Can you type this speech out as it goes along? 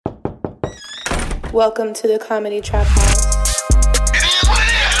Welcome to the Comedy Trap House. It is what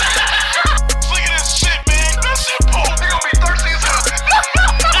it is. Look at this shit, man. That shit pulled. They gonna be thirsty as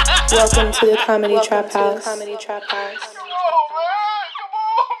hell. Welcome to the Comedy Trap House. Comedy Trap House.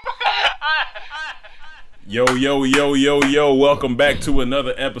 Yo, welcome back to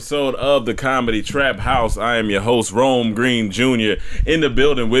another episode of the Comedy Trap House. I am your host, Rome Green Jr. In the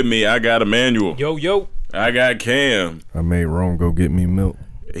building with me, I got Emmanuel. Yo. I got Cam. I made Rome go get me milk.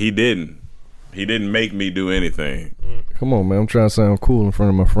 He didn't make me do anything. Come on, man. I'm trying to sound cool in front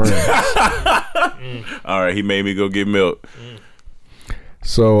of my friends. All right, he made me go get milk.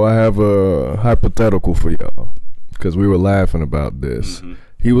 So I have a hypothetical for y'all because we were laughing about this. Mm-hmm.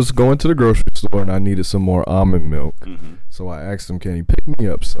 He was going to the grocery store and I needed some more almond milk. Mm-hmm. So I asked him, can he pick me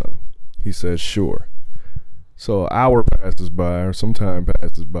up some? He said, sure. So an hour passes by or some time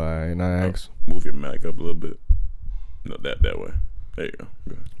passes by and I asked. Move your mic up a little bit. No, that way. There you go.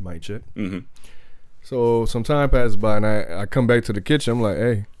 Good. Mic check. Mm-hmm. So some time passes by and I come back to the kitchen. I'm like,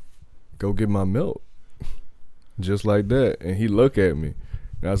 hey, go get my milk. Just like that. And he looked at me.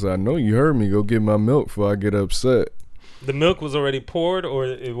 And I said, I know you heard me. Go get my milk before I get upset. The milk was already poured, or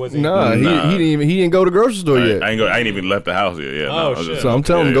it wasn't? Nah, he didn't go to the grocery store yet. I ain't even left the house yet. Yeah. Oh, no, shit. So I'm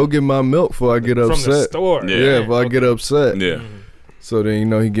telling him, go get my milk before I get upset. From the store. Yeah, before I get upset. Yeah. So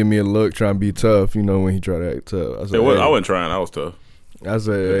then, he give me a look, trying to be tough, when he try to act tough. I said, I wasn't trying. I was tough. I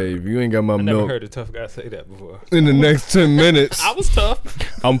said, hey, if you ain't got my I never milk heard a tough guy say that before. in the next 10 minutes, I was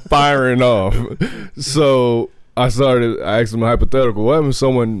tough. I'm firing off. So I asked him a hypothetical. What if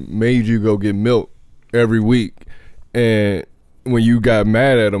someone made you go get milk every week and when you got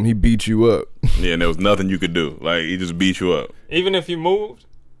mad at him, he beat you up? Yeah, and there was nothing you could do. Like, he just beat you up. Even if you moved?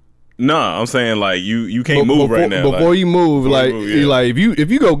 No, I'm saying, like, you can't move right now. Before you move, yeah. like if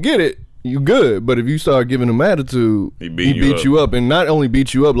you go get it, you good. But if you start giving him attitude, he beat you up. And not only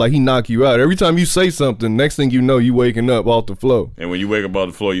beat you up, like he knock you out. Every time you say something, next thing you know, you waking up off the floor. And when you wake up off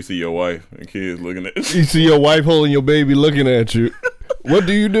the floor, you see your wife and kids looking at you. You see your wife holding your baby looking at you. What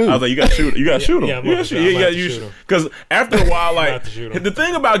do you do? I was like, you gotta shoot him. You gotta shoot him. Yeah, you gotta shoot him. Because after a while, like, the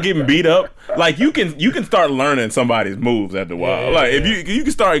thing about getting beat up, like, you can start learning somebody's moves after a while. If you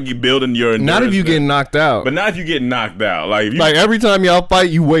can start building your endurance. Not if you get knocked out. But not if you get knocked out. Like every time y'all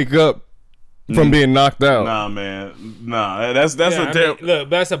fight, you wake up from being knocked out. Nah, man. Nah, that's look,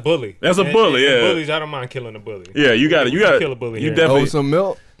 that's a bully. That's a bully. Yeah, bullies. I don't mind killing a bully. Yeah, you got to kill a bully. You here. definitely over some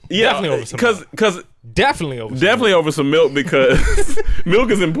milk. Yeah, definitely over some milk. Definitely over some milk because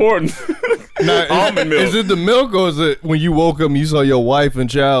milk is important. Almond milk. Is it the milk or is it when you woke up and you saw your wife and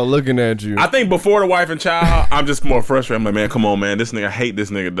child looking at you? I think before the wife and child, I'm just more frustrated. I'm like, man, come on, man, this nigga, I hate this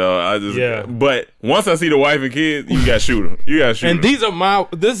nigga, dog. But once I see the wife and kids, you gotta shoot him. And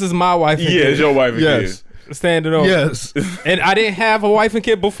this is my wife and kids. Yeah, it's your wife and kids. Standing over. Yes. And I didn't have a wife and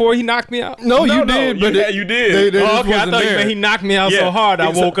kid before he knocked me out? No, you did. But you did. Okay, I thought you meant he knocked me out so hard I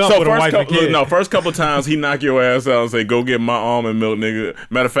woke up with a wife and kid. No, first couple times he knock your ass out and say, go get my almond milk, nigga.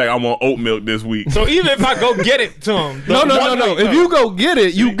 Matter of fact, I want oat milk this week. So even if I go get it to him. No. If you go get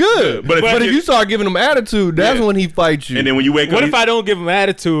it, you good. But if you start giving him attitude, that's when he fights you. And then when you wake up. What if I don't give him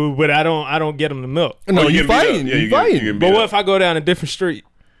attitude, but I don't get him the milk? No, you fighting. You fighting. But what if I go down a different street?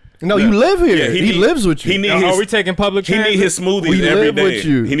 No, you live here. Yeah, he lives with you. Are we taking public transit? He need his smoothies every day.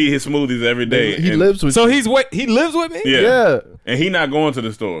 He need his smoothies every day. He lives with you. So he lives with me? Yeah. And he not going to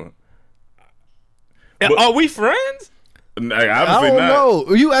the store. Are we friends? I don't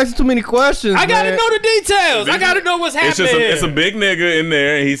know. You asking too many questions. I gotta know the details. I gotta know what's happening. It's a big nigga in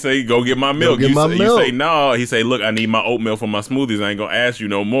there, and he say, "Go get my milk." You say, "No." He say, "Look, I need my oat milk for my smoothies. I ain't gonna ask you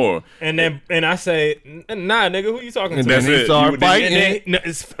no more." And I say, "Nah, nigga, who you talking to?" And then he start fighting.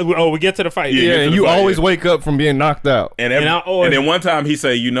 We get to the fight. Yeah, and you always wake up from being knocked out. And then one time he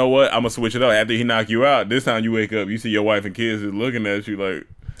say, "You know what? I'm gonna switch it up." After he knock you out, this time you wake up, you see your wife and kids is looking at you like.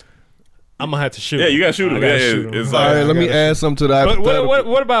 I'm gonna have to shoot. Yeah, you gotta shoot him. It's all right, let me add something to that.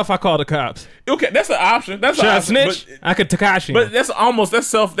 What about if I call the cops? Okay, that's an option. Should I snitch? I could Tekashi. But that's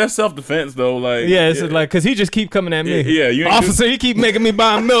self defense though. Like it's like because he just keep coming at me. Yeah, officer, he keep making me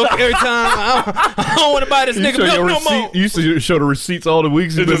buy milk every time. I don't want to buy this nigga milk no more. You used to show the receipts all the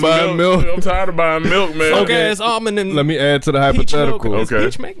weeks you've been buying milk. I'm tired of buying milk, man. Okay, it's almond and let me add to the hypothetical. Milk. Okay,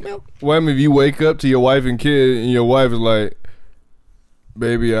 peach make milk. What if you wake up to your wife and kid and your wife is like,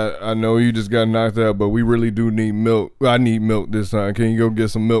 baby, I know you just got knocked out, but we really do need milk. I need milk this time. Can you go get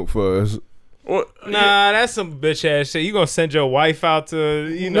some milk for us? Nah, that's some bitch ass shit. You gonna send your wife out to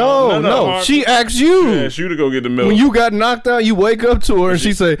No. She asked you. She asked you to go get the milk. When you got knocked out, you wake up to her and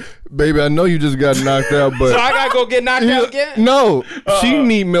she say, Baby, I know you just got knocked out, but So I gotta go get knocked out again. no, she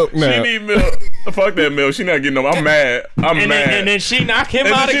need milk now. She need milk. Fuck that milk. She not getting no. I'm mad. I'm mad. And then she knock him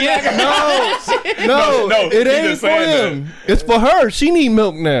And out then she again. No, No, it he ain't just for saying him. It's for her. She need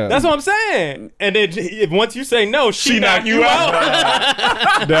milk now. That's what I'm saying. And then once you say no, she knock you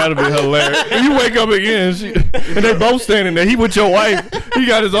out. That'll be hilarious. And you wake up again, and they both standing there. He with your wife. He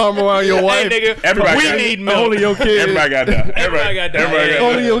got his arm around your Hey, wife. nigga, Everybody we got need it. milk. Only your kid. Everybody got that. Everybody got that. Everybody got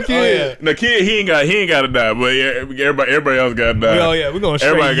Only that. your kid. The kid, he ain't got to die, but everybody else got to die. Oh yeah, we're going straight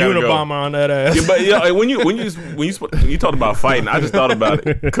Everybody gotta go. Unabomber on that ass. Yeah, but yeah, when you talked about fighting, I just thought about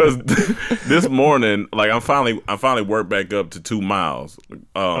it because this morning, like I finally worked back up to 2 miles.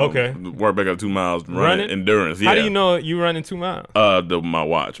 Okay. Worked back up 2 miles running endurance. Yeah. How do you know you running 2 miles?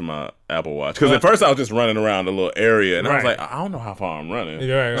 My Apple Watch. Because at first I was just running around a little area, and I was Right. like, I don't know how far I'm running. Right.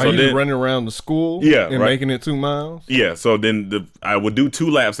 Are So you then, running around the school? Yeah, and right. making it 2 miles. yeah. So then I would do 2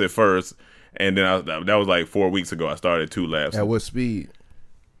 laps at first, and then that was like 4 weeks ago. I started 2 laps. At what speed?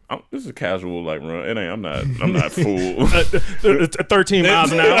 This is a casual like run. It ain't. I'm not full. 13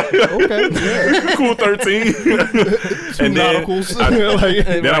 miles an hour. Okay, yeah. Cool 13. And then nauticals.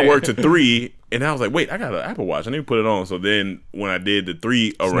 then I Right. worked to 3, and I was like, wait, I got an Apple Watch. I need to put it on. So then when I did the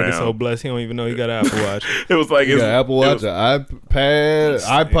 3 Nigga around, so blessed he don't even know he got an Apple Watch. it was like You got Apple Watch, an iPad,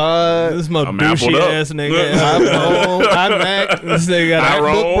 iPod, This my I'm douchey appled up. ass nigga. iPhone, iMac, This nigga got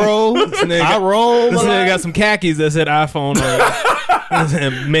iRoll. MacBook Pro, iRoll. This nigga got some khakis that said iPhone on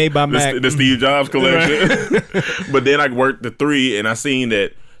it. Made by Mac. the Steve Jobs collection. But then I worked the 3, and I seen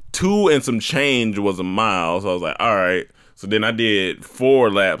that 2 and some change was a mile. So I was like, all right. So then I did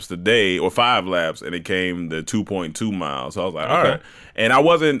 4 laps today, or 5 laps, and it came to 2.2 miles. So I was like, all right. And I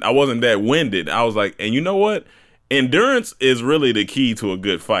wasn't that winded. I was like, and you know what? Endurance is really the key to a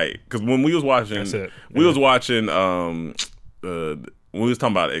good fight. Because when we was watching, That's it. we was watching, when we was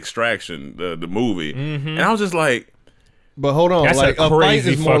talking about Extraction, the movie, and I was just like, But hold on, That's like a a fight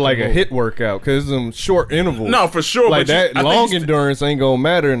crazy is more fucking like a move. hit workout because them short intervals. no, for sure. like but that I think long you endurance ain't gonna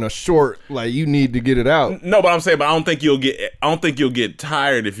matter in a short. Like you need to get it out. No, but I'm saying, but I don't think you'll get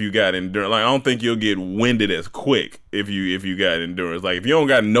tired if you got endurance. Like I don't think you'll get winded as quick if you got endurance. Like if you don't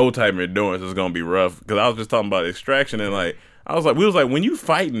got no type of endurance, it's gonna be rough. Because I was just talking about Extraction, and like we was like when you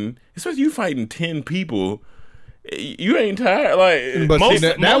fighting, especially you fighting 10 people, you ain't tired. Like But Most- see,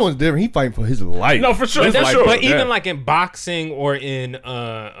 that most- one's different. He fighting for his life. no, for sure, His for life sure. is But even death. like in boxing or in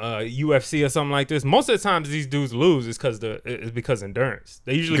UFC or something like this, most of the times these dudes lose is because endurance.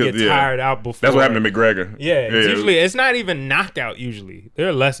 They usually get Because, yeah. tired out before. That's what happened to McGregor. Yeah, it's not even knockout usually. There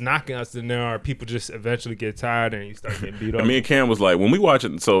are less knockouts than there are people just eventually get tired and you start getting beat up. I mean, Cam was like, when we watch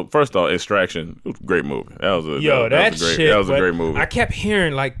it. So first off, Extraction, it was a great movie. That was a that was a great, shit. That was a but great movie. I kept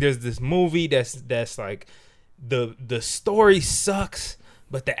hearing like there's this movie that's like the story sucks,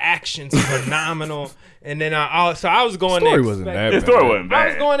 but the action's phenomenal. And then I was going. Story to wasn't expect- that His bad. story wasn't I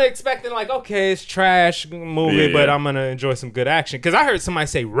was bad. going to expecting like, okay, it's trash movie, Yeah, but yeah. I'm gonna enjoy some good action. Because I heard somebody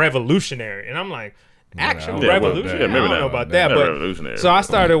say revolutionary, and I'm like, action Yeah, well, revolutionary. yeah, maybe I don't not. know about Not that, but revolutionary. so I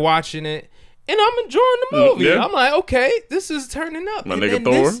started watching it, and I'm enjoying the movie. Yeah. I'm like, okay, this is turning up. My And nigga then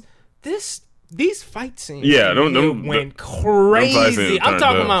Thor? these fight scenes, Yeah, them- went fight crazy. scenes I'm turned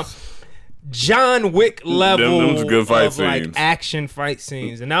talking up. about John Wick level them's good fight of like scenes. action fight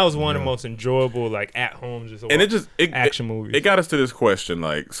scenes, and that was one of the most enjoyable like at home just And it action movies. It got us to this question,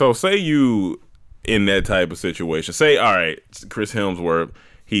 like, so say you in that type of situation. Say, all right, Chris Hemsworth,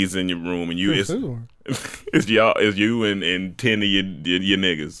 he's in your room, and you it's you and 10 of your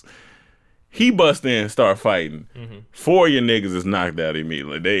niggas. He bust in and start fighting. 4 of your niggas is knocked out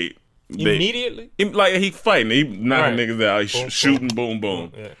immediately. They Immediately? like he fighting, he knocking Right. niggas out, he Boom, shooting, boom,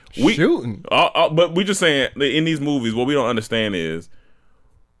 boom. Yeah. We, Shooting. but we just saying that in these movies, what we don't understand is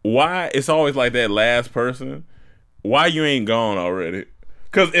why it's always like that last person. Why you ain't gone already?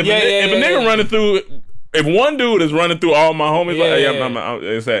 Because if a nigga running through, if one dude is running through all my homies,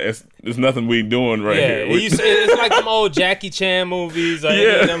 it's nothing we doing right here. It's like them old Jackie Chan movies. Like,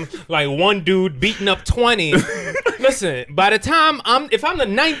 Yeah. them, like one dude beating up 20. Listen, by the time if I'm the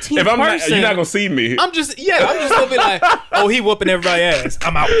 19th if I'm not, person, you're not gonna see me. I'm just gonna be like, oh, he whooping everybody's ass.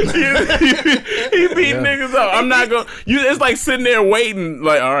 I'm out. he beating niggas up. I'm not gonna. It's like sitting there waiting.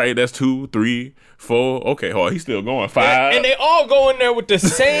 Like, all right, that's 2, 3, 4. Okay, oh, he's still going. 5. And they all go in there with the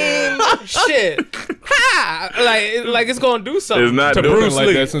same shit. Ha! Like it's gonna do something. It's not to doing Bruce like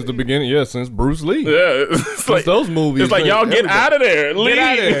Lee. that since the beginning. Yeah, since Bruce Lee. Yeah, it's like those movies. It's like y'all get out of there. Leave. Get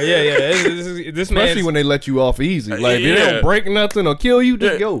out of there. Yeah. This man. Especially when they let you off easy. Like if they Yeah. don't break nothing or kill you,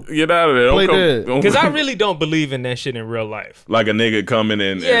 just go. Get out of there. Play dead. Because I really don't believe in that shit in real life. like a nigga coming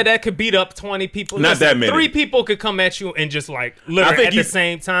in. Yeah, that could beat up 20 people. Not that many. 3 people could come at you and just like literally at the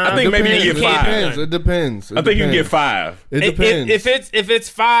same time. I think maybe you Depends. get 5. It depends. I think you can get 5. It depends. If it's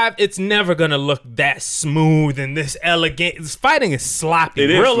 5, it's never gonna look that smooth and this elegant. This fighting is sloppy. It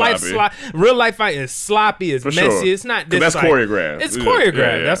is real life sloppy. Real life fighting is sloppy. It's For messy. sure. It's not. This, That's like, choreographed. It's Yeah,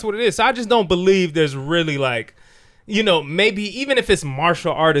 choreographed. yeah. That's what it is. So I just don't believe there's really like, maybe even if it's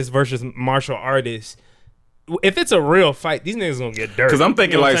martial artists versus martial artists. If it's a real fight, these niggas gonna get dirty. 'Cause I'm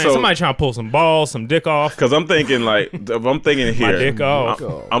thinking what like, saying? so- somebody trying to pull some balls, some dick off. Because I'm thinking like, if I'm thinking here. My dick off.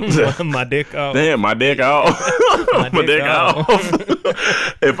 My dick off. Damn, my dick off. my dick off.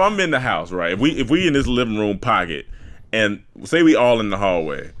 off. If I'm in the house, right? If we in this living room pocket, and say we all in the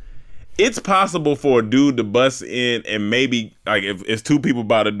hallway, it's possible for a dude to bust in and maybe like if it's 2 people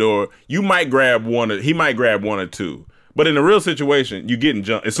by the door, you might grab one. He might grab 1 or 2. But in a real situation, you getting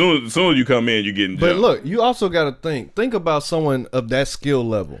jumped. As soon as you come in, you getting jumped. But look, you also got to think about someone of that skill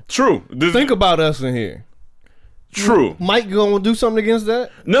level. True. Think about us in here. True. Mike gonna do something against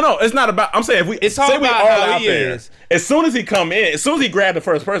that? No, it's not about. I'm saying if we It's all say we about all how out he there, is. as soon as he come in, as soon as he grab the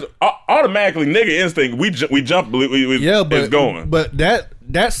first person, automatically nigga instinct, we jump. Yeah, but it's going. But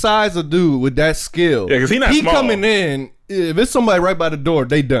that size of dude with that skill, Yeah, 'cause he not small. coming in. If it's somebody right by the door,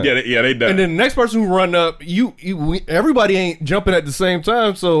 they done. they done. And then the next person who run up, everybody ain't jumping at the same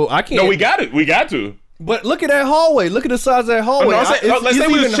time, so I can't. no, we got it. We got to. But look at that hallway. Look at the size of that hallway. let's say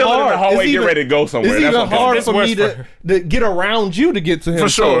we was chilling in the hallway, get ready to go somewhere. It's That's even okay. hard It's for worse me for to get around you to get to him. For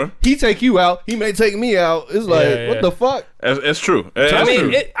So sure. he take you out. He may take me out. It's like, Yeah. what the fuck? It's true. I That's mean,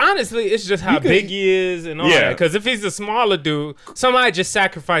 true. honestly, it's just how You can- big he is and all Yeah. that. Because if he's a smaller dude, somebody just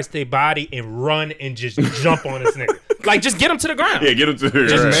sacrifice their body and run and just jump on this nigga. Like, just get him to the ground. Yeah, get him to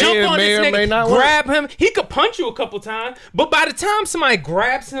Just right. jump on May this or nigga, may not work. grab him. He could punch you a couple times, but by the time somebody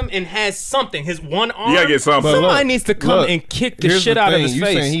grabs him and has something, his one arm, You gotta get something. But somebody look, needs to come look, and kick the here's shit out of thing. his You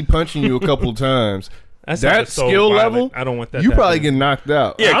face. saying he punching you a couple times. That That sounds so skill violent. level, I don't want that You to probably happen. get knocked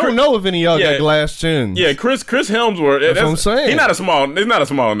out. Yeah, I don't Chris- know if any of y'all yeah. got glass chins. Yeah, Chris Helmsworth. That's what I'm saying. He's not a small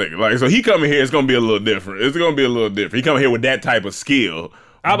nigga. Like, so he coming here, it's gonna be a little different. It's gonna be a little different. He coming here with that type of skill.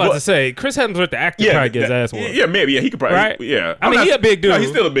 I was about But- to say, Chris Hemsworth, the actor, probably gets that- ass whooped. Yeah, maybe. Yeah, he could probably. Right? Yeah. I mean, he a big dude. No, he's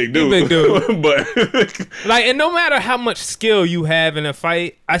still a big He a dude. big dude. but Like, and no matter how much skill you have in a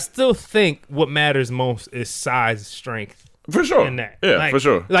fight, I still think what matters most is size, strength. for sure. In that, Yeah, Like- for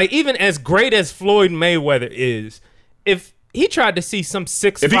sure. Like, even as great as Floyd Mayweather is, if he tried to see some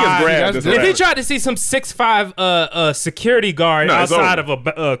 6'5", If he gets grabbed, it's if he right. tried to see some 6'5" security guard No, it's outside over. of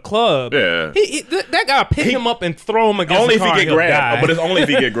a club, Yeah. that guy pick him up and throw him against Only the if car, he get he'll grabbed. die. But it's only if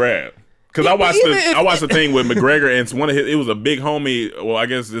he get grabbed. Because Yeah, I watched even if- I watched the thing with McGregor and one of his. It was a big homie. Well, I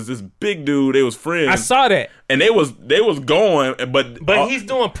guess it's this big dude. They was friends. I saw that. and they was going, but He's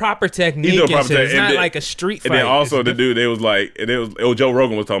doing proper technique. He's doing and proper shit. It's technique. not And then- like a street fight. And then also It's the dude, they was like, Joe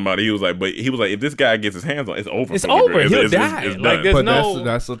Rogan was talking about it. He was like, if this guy gets his hands on, it's over. It's for over. McGregor. He'll It's die. done. Like, there's But no.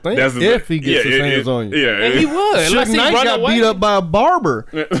 that's the thing. That's the if thing. he gets his hands on you. Yeah, And he would. Suge Unless he Knight run got away. beat up by a barber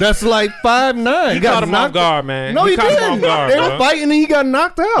that's like 5'9". He caught him off guard, man. No, He he caught him didn't. off guard, They bro. were fighting and he got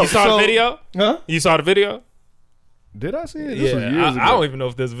knocked out. You saw the video? Huh? You saw the video? Did I see it? This was Yeah, years ago. I don't even know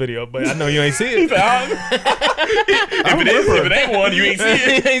if there's a video, but I know you ain't see it. if it ain't one, you ain't see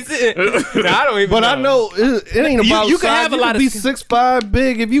it. You ain't see it. No, I don't even. But know. I know it ain't about you can size. have a You lot be of- 6'5"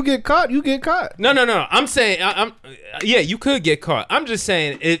 big. If you get caught, you get caught. No. I'm saying, yeah, you could get caught. I'm just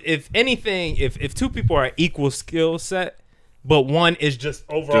saying, if anything, if two people are equal skill set, but one is just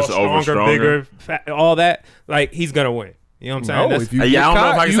overall Just over stronger, bigger, all that, like he's gonna win. You know what I'm saying? No, That's if you Yeah, get I don't know if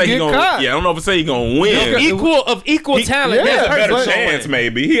caught, I can you say he get gonna. caught. Yeah, I don't know if I say he gonna win. equal talent. He has a Yeah, better but- chance,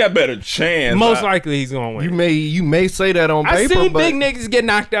 maybe. He got better chance. Most likely he's gonna win. You may say that on I've paper, seen but big niggas get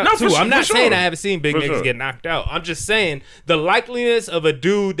knocked out No, for too. sure, I'm not for saying sure. I haven't seen big For niggas sure. get knocked out. I'm just saying the likeliness of a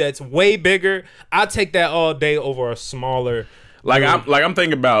dude that's way bigger. I'll take that all day over a smaller. Like dude. I'm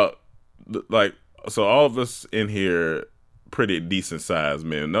thinking about so all of us in here pretty decent sized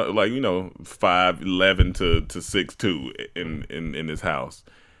men, no, 5'11" to 6'2" in this house.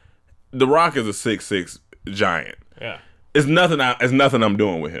 The Rock is a 6'6" giant. Yeah. It's nothing I'm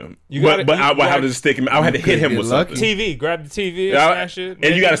doing with him. You gotta- I would have gotta- to stick him. I would have to hit him get with lucky. something. TV, grab the TV, Yeah, smash it.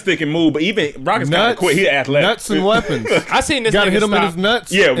 and you got to stick and move. But even Rock is kind of nuts, quick. He's athletic. nuts and weapons. I seen this. Got to nigga hit him in stop. his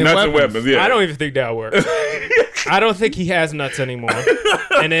nuts. Yeah, nuts and weapons. Yeah, I don't even think that'll work. I don't think he has nuts anymore.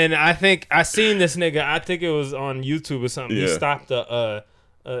 And then I think I seen this nigga. I think it was on YouTube or something. He Yeah. stopped a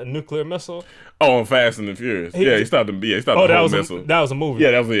nuclear missile. Oh, on Fast and the Furious. He stopped the he stopped Oh, the that whole was missile. that was a movie.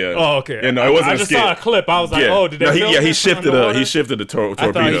 Yeah, that was Oh, okay. Yeah, no, it wasn't I a just skit. saw a clip. I was like, Yeah. oh, did they? No, film he this shifted underwater? he shifted the I thought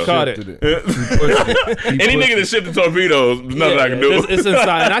torpedo. he caught it. Any nigga that shifted torpedoes, there's nothing I can do. It's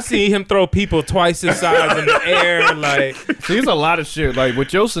inside. And I see him throw people twice his size in the air. Like, See, there's a lot of shit. Like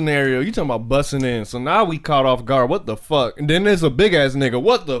with your scenario, you talking about busting in. So now we caught off guard. What the fuck? And then there's a big ass nigga.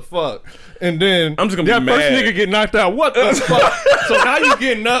 What the fuck? And then I'm just gonna be that first mad. nigga get knocked out. What the fuck? So now you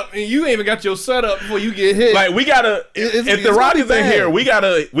getting up and you ain't even got your setup before you get hit. Like we gotta, It's if the gonna Rockies be ain't bad. here, we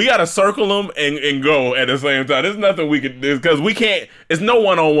gotta circle them and go at the same time. There's nothing we could do because we can't. It's no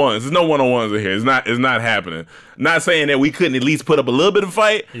one on ones. There's no one on ones in here. It's not happening. Not saying that we couldn't at least put up a little bit of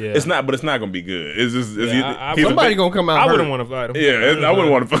fight. Yeah. It's not, but it's not gonna be good. It's just Yeah, he's a somebody big- gonna come out. I hurt. wouldn't want to fight him. Yeah, I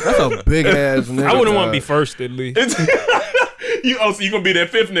wouldn't want to. That's a big ass nigga. I wouldn't want to dog. be first at least. So you gonna be that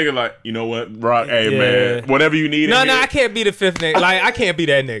fifth nigga? Like, you know what, Rock? Hey Yeah. man, whatever you need. No, in no, here. I can't be the fifth nigga. Like, I can't be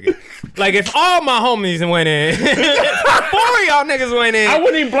that nigga. Like, if all my homies went in, 4 of y'all niggas went in. I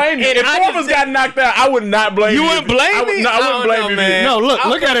wouldn't even blame you. And If I four of just us got knocked out, I would not blame you. You wouldn't blame I would- me? No, I wouldn't don't blame know, you. man. No, look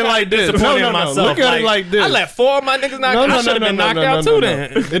I'm at it like this. disappointed No, in no, no. myself. Look at it like this. I let 4 of my niggas knock out. I should have been knocked out too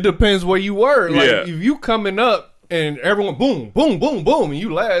then. It depends where you were. Like Yeah. if you coming up and everyone boom, boom, boom, boom, and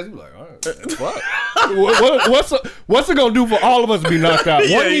you last, you like, all right, fuck. What's it gonna do for all of us to be knocked out?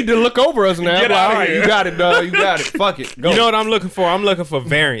 Yeah, One need to look over us now. get Like, outta all right, here. you got it, dog. You got it. Fuck it. Go. You know what I'm looking for? I'm looking for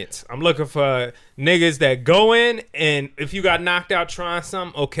variants. I'm looking for niggas that go in, and if you got knocked out trying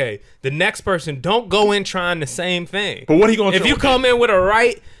something, okay. The next person don't go in trying the same thing. But what he gonna? If you come in with a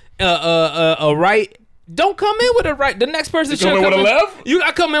right, don't come in with a right. The next person should come in with a left? You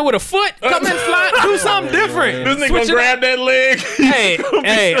gotta come in with a foot. Come in flat. Do something different. This nigga Switch gonna it grab up. that leg.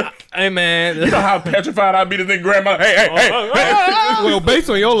 Hey, man. You know how petrified I'd be to think grab my. Hey. Well, based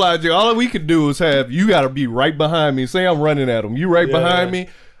on your logic, all we could do is have you got to be right behind me. Say I'm running at him, you right behind me.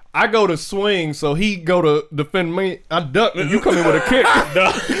 I go to swing, so he go to defend me. I duck, and you come in with a kick.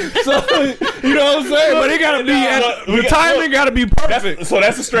 So you know what I'm saying? But it gotta be the timing got to be perfect. So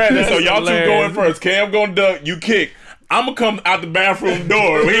that's the strategy. So y'all two hilarious. going first. Cam gonna duck. You kick. I'm gonna come out the bathroom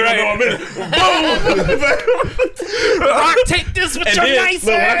door. We ain't gonna know a minute. Boom. Rock, take this with And your then, nice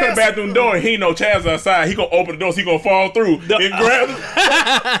look, when I come to the ass. bathroom door, he ain't no Chaz outside. He gonna open the door, so he gonna fall through and grab.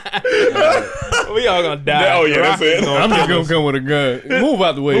 We all gonna die. Oh, yeah, that's it. I'm just gonna come with a gun. Move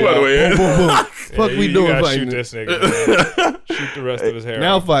out the way. Move out the y'all. way, yeah. Boom, boom, boom. Fuck, we you doing gotta fighting shoot this. this nigga. Man. Shoot the rest of his hair.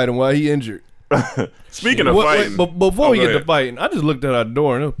 Now off. fight him while he injured. Speaking of Wait, fighting, but before Oh, we go get to ahead. fighting, I just looked at our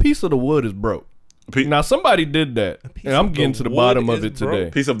door and a piece of the wood is broke. Now somebody did that, and I'm of getting the to the wood bottom of is it broke? today.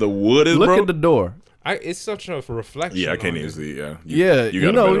 piece of the wood is Look broke. at the door. It's such a reflection. Yeah, I can't on even it. see. Yeah, Yeah, you got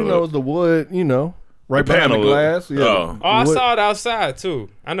a know, better look. the wood, right The behind the panel look. glass. Yeah, Oh. Oh, I wood. saw it outside too.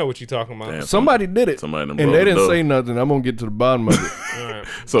 I know what you're talking about. Damn. Somebody did it, Somebody done and broke they the didn't door. say nothing. I'm gonna get to the bottom of it. All right.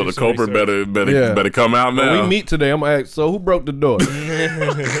 So Do the some culprit research. better come out When now. we meet today, I'm gonna ask. So who broke the door?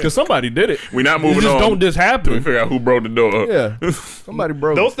 Because somebody did it. We not You moving just on. don't just We happen. figure out who broke the door. Yeah, somebody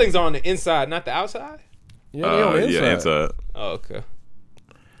broke. Those it. things are on the inside, not the outside. Yeah, they on the inside. Yeah, inside. Oh, okay.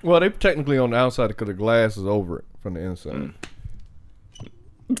 Well, they technically on the outside because the glass is over it from the inside.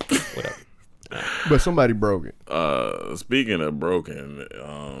 Whatever. But somebody broke it. Speaking of broken,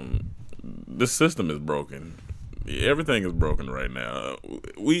 this system is broken. Everything is broken right now.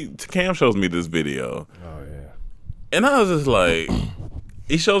 Cam shows me this video. Oh yeah. And I was just like,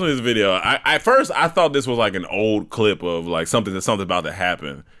 he shows me this video. At first I thought this was like an old clip of like something about to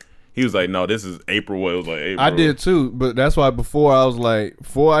happen. He was like, no, this is April. It was like April. I did too, but that's why before I was like,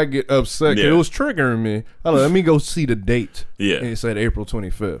 before I get upset, 'cause Yeah. it was triggering me. I was like, let me go see the date. Yeah. And it said April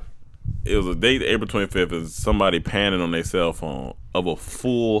 25th. It was a date, April 25th, is somebody panning on their cell phone of a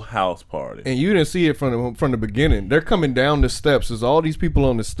full house party. And you didn't see it from the beginning. They're coming down the steps. There's all these people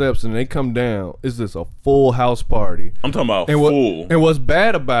on the steps, and they come down. Is this a full house party? I'm talking about And full. and what's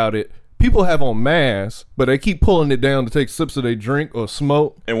bad about it? People have on masks, but they keep pulling it down to take sips of their drink or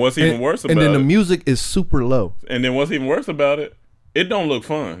smoke. And what's even worse about and then the it- music is super low. And then what's even worse about it? It don't look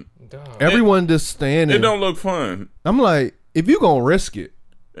fun. Everyone just standing. It don't look fun. I'm like, if you gonna risk it,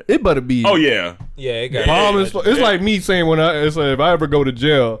 it better be. Oh yeah. Yeah, it got. Palm is- it's like me saying it's like if I ever go to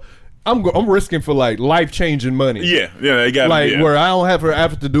jail, I'm risking for like life changing money. Yeah. They got Like yeah. where I don't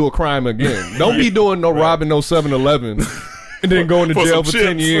have to do a crime again. Don't be doing no robbing no 7-Eleven and then going to For jail some for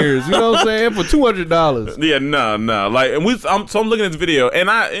 10 chips. years. You know what I'm saying? For $200. Yeah, no. Like, and I'm looking at this video, and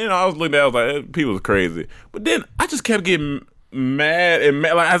I was looking at it, I was like, people was crazy. But then I just kept getting mad.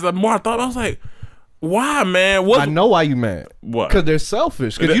 Like, as the more I thought, I was like, Why, man? I know why you mad. What? Because they're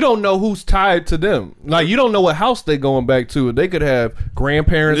selfish. Because you don't know who's tied to them. Like, you don't know what house they going back to. They could have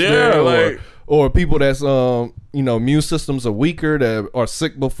grandparents there, or people that's immune systems are weaker, that are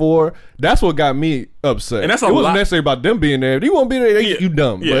sick before. That's what got me upset. And that's it wasn't necessarily about them being there. If you won't be there, you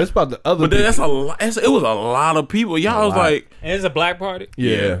dumb. Yeah. But it's about the other. But then people. that's a lot. It was a lot of people. Y'all was like, And it's a black party.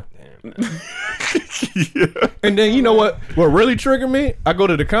 Yeah. Damn. yeah. And then you know what really triggered me? I go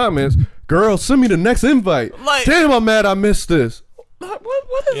to the comments. Girl, send me the next invite. Like- Damn, I'm mad I missed this. What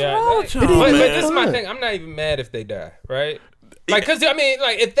is Yeah, wrong with y'all, but man? this is my thing. I'm not even mad if they die, right? Like, cause I mean,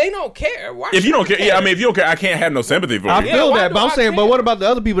 like, if they don't care, why? If you don't care, yeah, I mean, if you don't care, I can't have no sympathy for I you. feel why that, do but I'm I saying, care? but what about the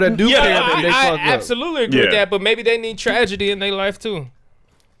other people that do Yeah, care that they I fucked up? absolutely agree with Yeah. that, but maybe they need tragedy in their life too.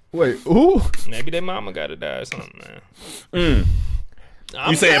 Wait, who? Maybe their mama gotta die or something, man.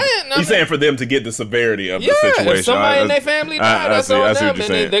 You saying for them to get the severity of the situation? If somebody in their family died, that's on I see them, what you're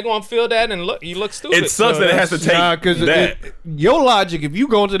saying. and they're gonna feel that and you look stupid. It sucks that it has to take that. Your logic, if you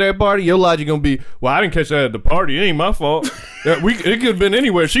go into that party, your logic gonna be, well, I didn't catch that at the party. It ain't my fault. It could have been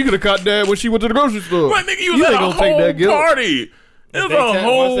anywhere. She could have caught that when she went to the grocery store. My nigga, you was at a whole party. It was a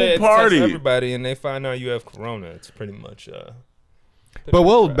whole party. Everybody, and they find out you have corona. It's pretty much. But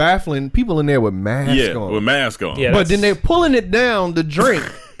what was baffling, people in there with masks on. with masks on. Yeah, But then they're pulling it down, the drink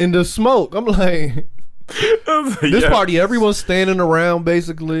and the smoke. I'm like, this party, everyone's standing around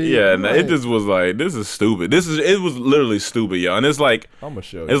basically. Yeah, I'm no, it just was like, this is stupid. It was literally stupid, y'all. And it's like, I'm gonna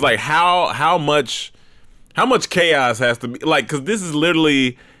show you. it's like how much chaos has to be, like, because this is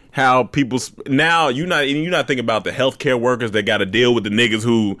literally how people now you're not thinking about the healthcare workers that got to deal with the niggas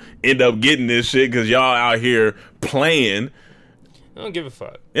who end up getting this shit because y'all out here playing. I don't give a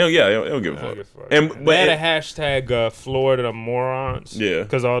fuck. They don't give a fuck. And they had a hashtag Florida morons. Yeah.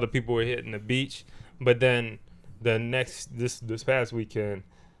 Because all the people were hitting the beach. But then this past weekend,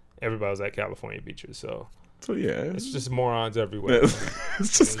 everybody was at California beaches. So yeah, it's just morons everywhere.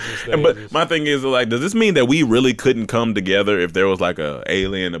 But my thing is, like, does this mean that we really couldn't come together if there was like a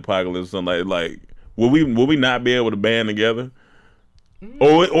alien apocalypse or something like would we not be able to band together?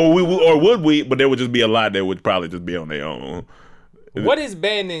 Or would we? But there would just be a lot that would probably just be on their own. What is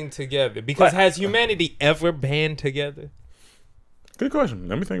banding together? Because has humanity ever band together? Good question.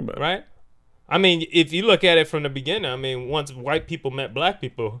 Let me think about it. Right? I mean, if you look at it from the beginning, I mean, once white people met black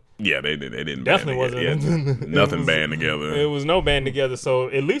people, yeah, they didn't definitely band together. wasn't Yeah, nothing band together. It was no band together. So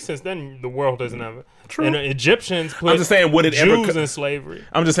at least since then, the world doesn't have it. True. And Egyptians put I'm just saying, would it Jews ever in slavery.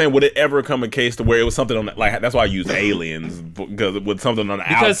 I'm just saying, would it ever come a case to where it was something on like that's why I use aliens because with something on the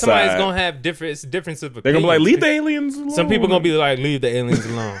outside Because somebody's gonna have difference of opinions. they're gonna be like, leave the aliens alone. Some people gonna be like, leave the aliens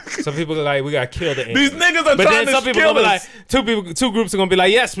alone. Some people are like, we gotta kill the aliens. These niggas are But trying then some to people kill gonna be us. like, two groups are gonna be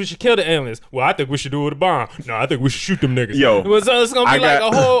like, yes, we should kill the aliens. Well, I think we should do it with a bomb. No, I think we should shoot them niggas. Yo, So it's gonna be like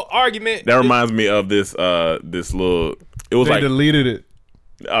a whole argument. That reminds me of this little. It was They like deleted it.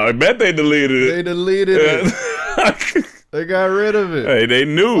 I bet they deleted They it. deleted it. They got rid of it. Hey, they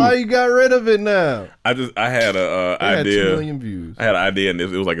knew. Why you got rid of it now? I had a They had idea. 2 million views. I had an idea, and it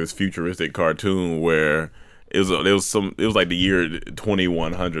was like this futuristic cartoon where it was like the year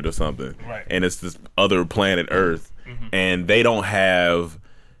 2100 or something, Right. and it's this other planet Earth, and they don't have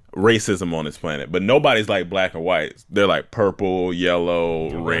racism on this planet, but nobody's like black and white. They're like purple,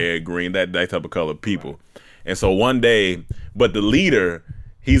 yellow, red, green, that type of color people. And so one day, but the leader,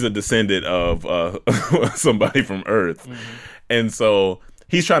 he's a descendant of somebody from Earth, and so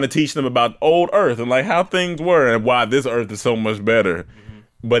he's trying to teach them about old Earth and like how things were and why this Earth is so much better.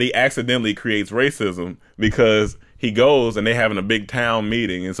 But he accidentally creates racism because he goes and they having a big town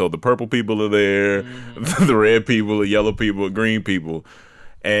meeting, and so the purple people are there, the red people, the yellow people, the green people,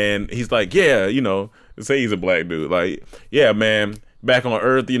 and he's like, yeah, say he's a black dude, like, yeah, man, back on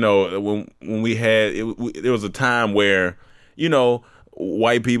Earth, when we had there was a time where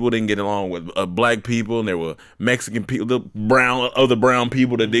white people didn't get along with black people, and there were Mexican people, other brown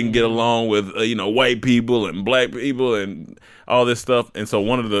people that didn't get along with white people and black people and all this stuff. And so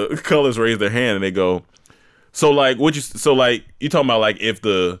one of the colors raised their hand and they go, so you talking about like if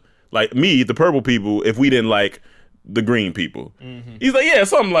the purple people, if we didn't like the green people. He's like, yeah,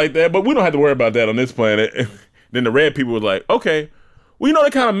 something like that, but we don't have to worry about that on this planet. Then the red people were like, okay, well,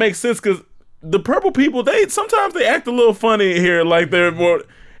 that kind of makes sense because the purple people, sometimes they act a little funny here, like they're more.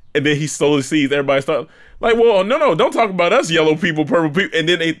 And then he slowly sees everybody start like, well, no, don't talk about us yellow people, purple people. And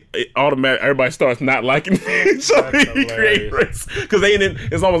then everybody starts not liking me. So he creates race because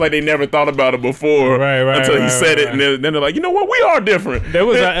it's almost like they never thought about it before, Right, until he said it, right. and then they're like, you know what, we are different. There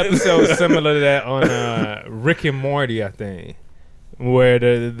was an episode similar to that on Rick and Morty, I think, where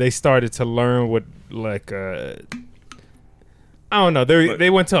they started to learn what I don't know. They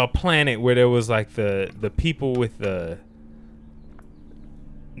went to a planet where there was like the people with the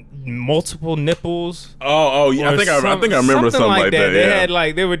multiple nipples. Oh, yeah. I think I remember something like that. They Yeah. had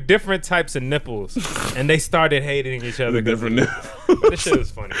like there were different types of nipples, and they started hating each other. The different. This shit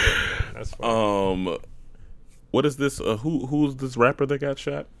was funny. That's funny. What is this? Who's this rapper that got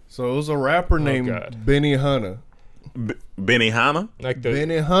shot? So it was a rapper named God. Benny Hunter. Benny Hanna. Like the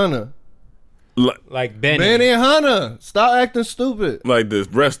Benny Hunter. like Benny. Benny Hunter. Stop acting stupid. Like this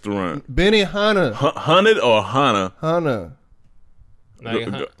restaurant. Benny Hunter. Hunted or Hana? Hunter. Like,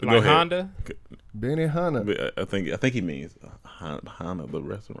 Go like ahead. Honda. Benny Hunter. I think he means Hana, the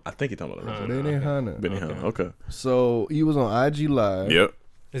restaurant. I think he's talking about the restaurant. Benny Hunter. Benny Hanna. Okay. So he was on IG Live. Yep.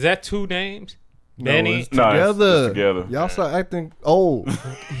 Is that two names? No, Benny. it's No, it's together. together. Y'all start acting old.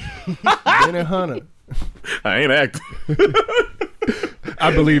 Benny Hunter. I ain't acting.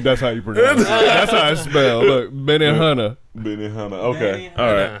 I believe that's how you pronounce it. That's how it's spelled. Look, Benny Hunter. Benny Hanna. Okay.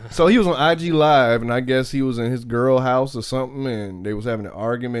 All right. So he was on IG Live, and I guess he was in his girl house or something, and they was having an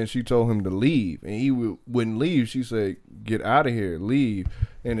argument. She told him to leave, and he wouldn't leave. She said, "Get out of here, leave."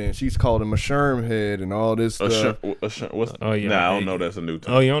 And then she's called him a sherm head and all this stuff. What's? Oh, yeah. Nah, I don't know. That's a new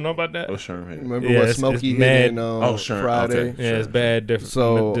term. Oh, you don't know about that? A sherm head. Remember Yeah, what it's Smokey mad- hit in sure. Friday? Okay. Yeah, it's bad.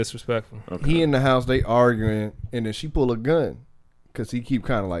 So- Disrespectful. Okay. He in the house, they arguing, and then she pull a gun. Cause he keep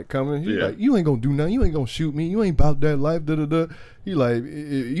kind of like coming. He's Yeah. like, "You ain't gonna do nothing. You ain't gonna shoot me. You ain't about that life." Da da da. He like,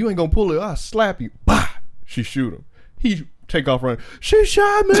 "You ain't gonna pull it. I'll slap you." Bah! She shoot him. He take off running. She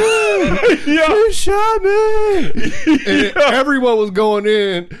shot me. She shot me. And everyone was going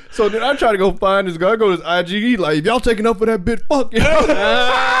in. So then I try to go find this guy. I go to his IG. He like, "If y'all taking up for that bitch, fuck y'all."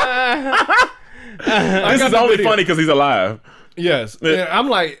 This is only funny because he's alive. Yes. And I'm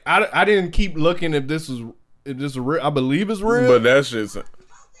like, I didn't keep looking if this was real. I believe it's real. But that shit's.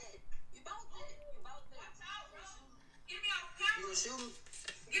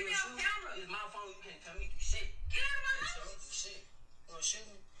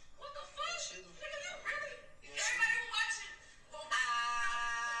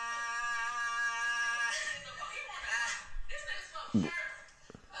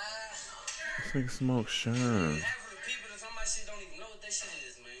 This nigga smoke sherm. Half of the people that's on my shit don't even know what that shit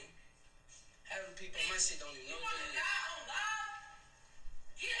is, man. Half of the people on my shit don't even know what that is.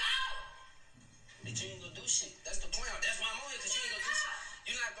 Get out! Bitch, you ain't gonna do shit. That's the point. That's why I'm on here, cause you ain't gonna do shit.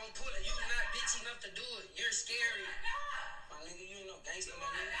 You're not gonna pull it. You're not bitch enough to do it. You're scary. My nigga, you ain't no gangster, my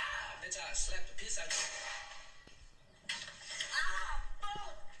nigga. I bet y'all slap the piss out of you.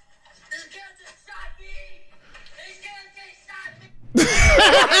 This girl just shot me! This girl just shot me!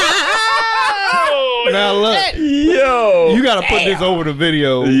 now look. Yo. You gotta put this over the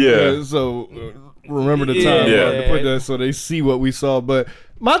video. Yeah. So remember the time. Yeah. To put that so they see what we saw. But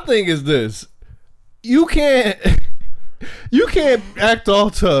my thing is this: you can't act all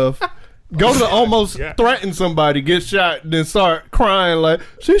tough. Go to almost threaten somebody, get shot, then start crying like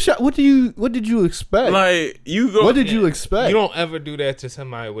she shot. What did you expect? Like you go. What did you expect? You don't ever do that to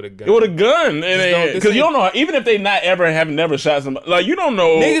somebody with a gun. With a gun, this because you ain't- don't know. Even if they have never shot somebody, like you don't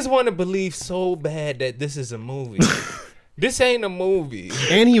know. Niggas want to believe so bad that this is a movie. This ain't a movie.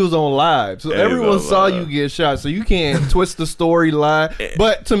 And he was on live, so And he was everyone on saw live. you get shot. So you can't twist the story lie.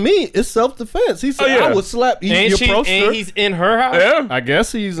 But to me, it's self defense. He said, Oh, yeah. "I would slap." And You approached her. and he's in her house. Yeah. I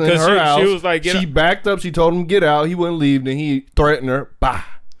guess he's in 'Cause her she house. was like, "Get she out." backed up. She told him get out. He wouldn't leave. Then he threatened her. Bah.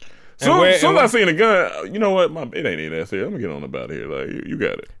 Soon as I seen a gun, you know what? It ain't even that serious. I'm gonna get on about here. Like you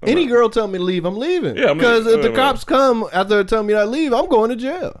got it. I'm Any not- girl tell me to leave, I'm leaving. Yeah, I'm because leaving. if the cops come after telling me I leave, I'm going to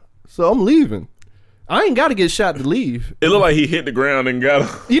jail. So I'm leaving. I ain't got to get shot to leave. It looked like he hit the ground and got.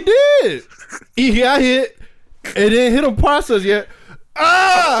 He did. He got hit and didn't hit him process yet.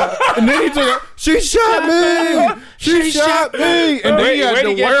 Ah! And then he took it. She shot me. She shot me. And then he had Where'd the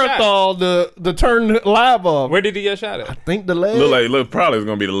he get wherewithal to turn the live off. Where did he get shot at? I think the leg. Look probably it's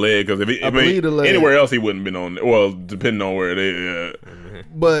gonna be the leg because if he, I mean, believe the leg. anywhere else he wouldn't been on. Well, depending on where it is.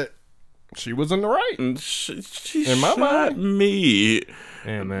 But she was in the right. She In my shot me.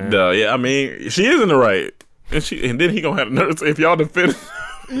 Yeah, man. Duh, yeah, I mean, she is in the right, and then he gonna have to notice if y'all defend.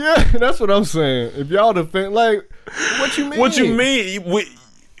 Yeah, that's what I'm saying. If y'all defend, like, what you mean? What you mean?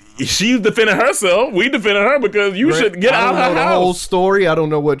 She's defending herself. We defending her because you should get I out don't of know her the whole house. story. I don't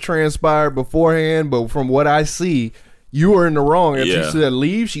know what transpired beforehand, but from what I see, you were in the wrong. If Yeah. she said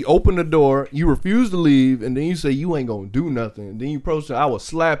leave, she opened the door. You refused to leave, and then you say you ain't gonna do nothing. And then you approach her. I will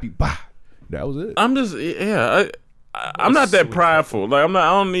slap you. Bah. That was it. I'm just, yeah. I'm not that prideful. Like I'm not. I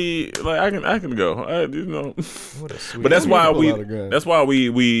don't need. Like I can go. You know. What a sweet. But that's why pull out a gun. That's why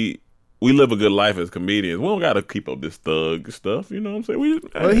we we live a good life as comedians. We don't got to keep up this thug stuff. You know what I'm saying?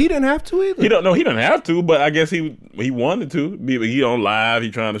 Well, he didn't have to either. He don't know. He didn't have to, but I guess he wanted to. He on live.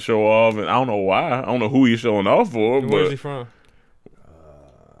 He trying to show off, and I don't know why. I don't know who he's showing off for. Where's he But from?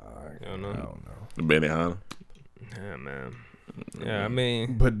 I don't know. Benihana. Yeah, man. Yeah, I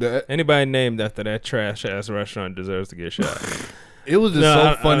mean, But that anybody named after that trash ass restaurant deserves to get shot. it was just No, so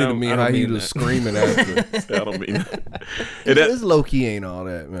I funny to don't- me I don't how he mean was that. screaming after. I don't mean that. And that- This low key ain't all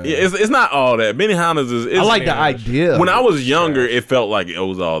that, man. yeah, it's not all that. Benihana's is. It's, I like the Yeah, idea. When I was younger, it felt like it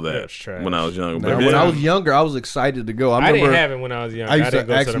was all Yeah, that. it's trash. When I was younger, Now, but when I then- was younger, I was excited to go. I I remember didn't have it when I was young. I used didn't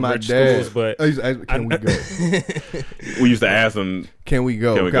to go ask to them my rich dad, schools, but I used to ask, can we go? we used to ask them. Can we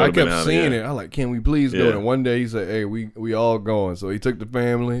go? Can we 'Cause go I to kept Benihana, seeing yeah. it. I like, can we please go? Yeah. And one day he said, hey, we all going. So he took the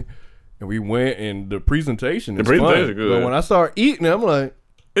family and we went, and the presentation is presentation fun. good. But when I started eating it, I'm like,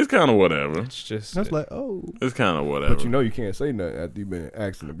 It's kind of whatever. it's just that's like, oh. It's kind of whatever. But you know you can't say nothing after you've been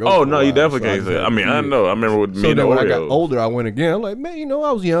asking to go. Oh for a no, you while, definitely so can't just say. had I to mean, eat I it. know. I remember with me So and then when I Oreos. got older, I went again. I'm like, man, you know,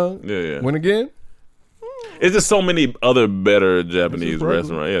 I was young. Yeah. Went again. It's just so many other better Japanese regular.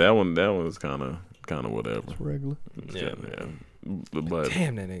 restaurants. Yeah, that one was kind of whatever. Regular. Yeah. But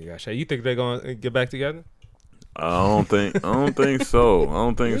damn that nigga got shot. You think they're gonna get back together? I don't think so. I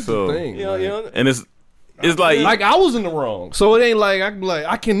don't think Here's so. the thing. like- And it's like Like I was in the wrong, so it ain't like I can be like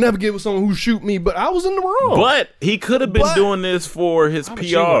I can never get with someone who shoot me, but I was in the wrong. but he could have been But- doing this for his How much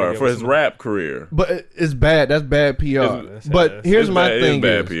you wanna PR, get for with his somebody? rap career. But it's bad. That's bad PR. It's- but here's It's my bad- thing: It's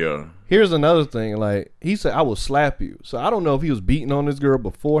bad is, PR. here's another thing. Like he said, I will slap you. So I don't know if he was beating on this girl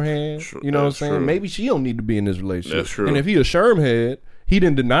beforehand. True, You know what I'm that's saying? true. Maybe she don't need to be in this relationship. That's true. And if he a Shermhead, he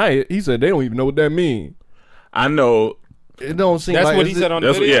didn't deny it. He said they don't even know what that mean. I know. It don't seem That's like what he it's- said on the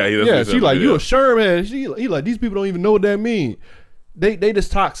That's video. yeah. That's what Yeah, he she said, like yeah. you a Shermhead. He like these people don't even know what that mean. They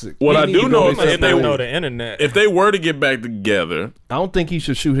just toxic. What They I need do to know go is their if If they they separate know ways. the internet, If they were to get back together, I don't think he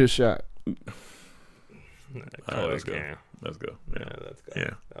should shoot his shot. all right, let's go. Yeah. Let's go. Yeah. let's go.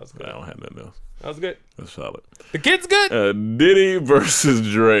 Yeah. That was I good. don't have nothing else. That was good. That's solid. The kid's good. Diddy versus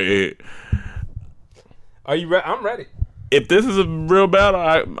Dre. Are you ready? I'm ready. If this is a real battle,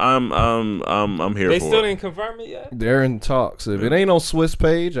 I'm here They for still it. didn't confirm it yet. They're in talks. If it ain't on Swiss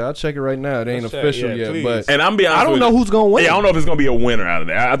page, I'll check it right now. It ain't Let's check, official yeah, yet, please. but And I'm be honest I don't with know you. who's gonna win. Yeah, I don't know if it's gonna be a winner out of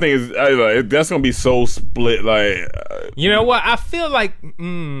that. I think that's gonna be so split. Like, You know what? I feel like I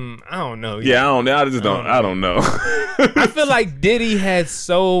don't know. yeah, I just don't. I don't know. I feel like Diddy has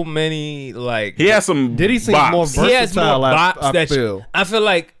so many like he has some. Diddy seems bops. more he has more versatile, I bops that feel. I feel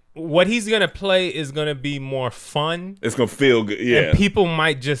like what he's gonna play is gonna be more fun. It's gonna feel good. Yeah, And people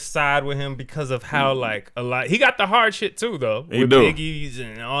might just side with him because of how like a lot. He got the hard shit too, though. He with do. Biggies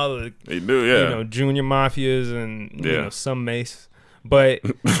and all the they do. Yeah, you know junior mafias and you Yeah. know some Mace, but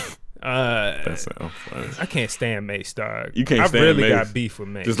that sounds funny. I can't stand Mace, dog. You can't I stand really Mace. got beef with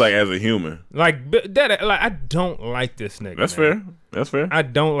Mace. Just like as a human. like I don't like this nigga. That's man. fair. That's fair. I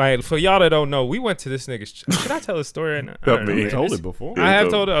don't like. For y'all that don't know, we went to this nigga's. Should I tell the story right now? I don't know, me. man. told It's- it before. Yeah, I have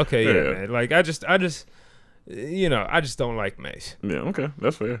you told it. Okay, yeah, Yeah. man. Like I just, you know, I just don't like Mace. Yeah. Okay.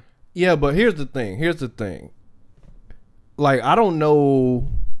 That's fair. Yeah, but here's the thing. Like I don't know.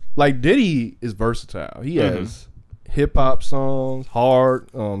 Like Diddy is versatile. He has hip hop songs, hard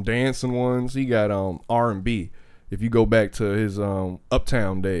dancing ones. He got R&B. If you go back to his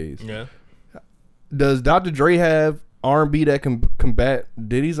Uptown days, Yeah. does Dr. Dre have R&B that can combat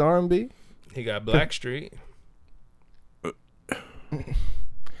Diddy's R&B? He got Blackstreet.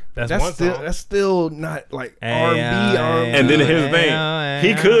 That's one song. That's still not like Hey, R&B. And then here's the thing.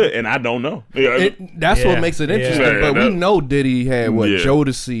 He could, and I don't know. Yeah. That's Yeah. what makes it interesting. Yeah, but we that- know Diddy had what Yeah.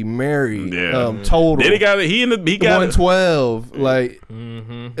 Jodeci, Mary, Yeah. Total, Diddy got it. He got it. 112. Like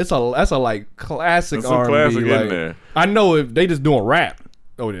Mm-hmm. that's a like classic There's some R&B. classic in like, there. I know if they just doing rap,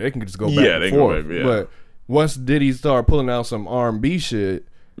 they can just go back Yeah, and they can forth. go back, yeah. But once Diddy start pulling out some R&B shit,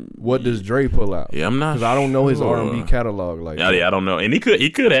 what does Dre pull out? Yeah, I'm not. Because I don't know his sure. R&B catalog. Like Yeah, I don't know. And he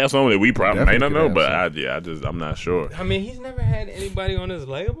could have something that we probably may Definitely not could know. have But I'm not sure. I mean, he's never had anybody on his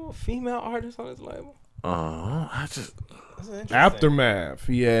label, female artist on his label. I just That's interesting. Aftermath.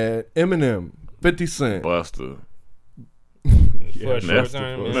 He had Eminem, 50 Cent. Buster. For a short Nasty.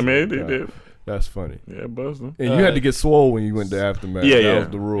 time. I mean, he did. That's funny. Yeah, Buster. And you had to get swole when you went to Aftermath. Yeah, that yeah. was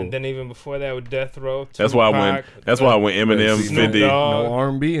the rule. And then even before that with Death Row. That's why when Tupac, Eminem See, Snoop 50 Dogg. No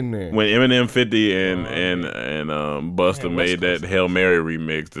R&B in there. when Eminem 50 and Buster Man, made West that Hail Mary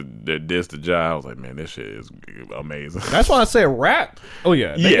remix that dissed the Jai, I was like, man, this shit is amazing. That's why I said rap. Oh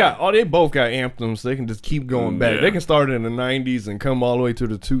yeah, they Yeah. they both got anthems. They can just keep going back. Yeah. They can start in the 90s and come all the way to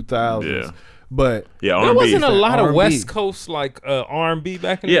the 2000s. Yeah. But Yeah, There R&B. wasn't a lot of R&B. West Coast like R&B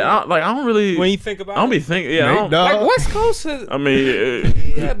back in the day. Yeah, I don't really. when you think about I don't it. be thinking. Yeah, I Nate don't, Dogg. Like West Coast is, I mean,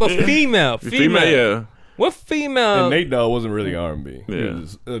 yeah, but female. yeah. What female? and Nate Dogg wasn't really R&B. He Yeah.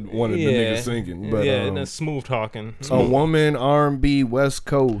 was one of the niggas singing. But yeah, and then smooth talking. a woman R&B West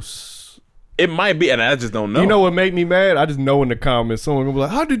Coast. It might be, and I just don't know. You know what made me mad? I just know in the comments someone gonna be like,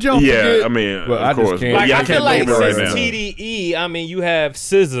 "How did y'all Yeah, forget?" I mean, But of I just course. can't- But Like, yeah, I feel like think of it right since now. TDE, I mean, you have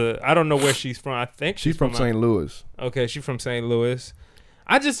SZA. I don't know where she's from. I think She's from St. Louis. Okay, she's from St. Louis.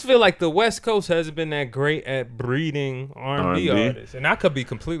 I just feel like the West Coast hasn't been that great at breeding R&B R&B. artists, and I could be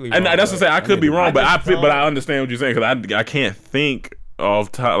completely wrong. And that's to say, I could be wrong, but just don't- but I understand what you're saying because I can't think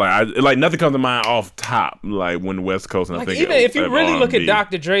off top. Like nothing comes to mind off top. Like when the West Coast, and Like, I think even if you of really look at R&B.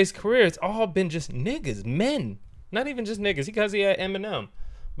 Dr. Dre's career, it's all been just niggas, men, not even just niggas. Because he had Eminem,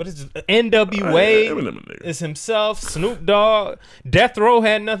 but it's just NWA. Eminem a nigga. It's himself, Snoop Dogg, Death Row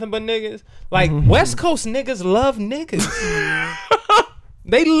had nothing but niggas. Like West Coast niggas love niggas.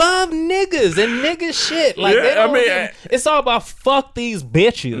 They love niggas and nigga shit. Like Yeah, they don't I mean, it's all about fuck these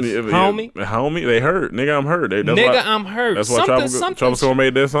bitches, homie. homie, they hurt. Nigga, I'm hurt. That's Nigga, why, I'm hurt. That's why Trouble School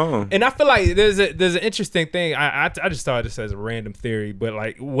made that song. And I feel like there's an interesting thing. I just thought this as a random theory, but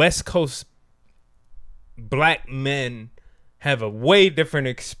like West Coast black men have a way different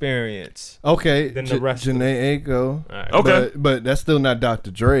experience. Okay, Than the rest of Janae Aiko. Alright. Okay. but that's still not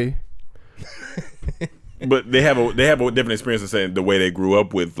Dr. Dre. But they have a different experience in saying the way they grew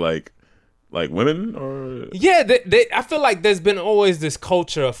up with like women or Yeah, I feel like there's been always this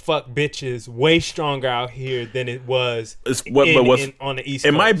culture of fuck bitches way stronger out here than it was on the East Coast.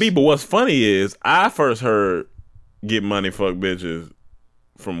 it might be. But what's funny is I first heard "Get Money, Fuck Bitches"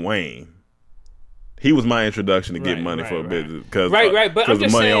 from Wayne. He was my introduction to "Get Right, Money, right, Fuck right. Bitches" because Right, but I'm of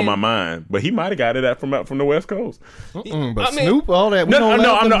just money on saying- my mind. But he might have got it from the West Coast. But I mean- Snoop, all that. we No, don't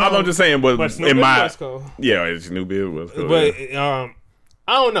let them know. I'm just saying. But But Snoop in is my West Coast. yeah, Snoop is West Coast. But yeah.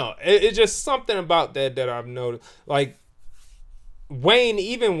 I don't know. It's just something about that I've noticed. Like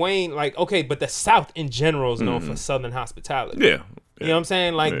Wayne, like okay, but the South in general is known for Southern hospitality. Mm-hmm. Yeah. You know what I'm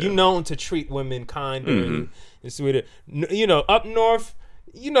saying? Like Yeah. you known to treat women kinder and sweeter. You know, up north,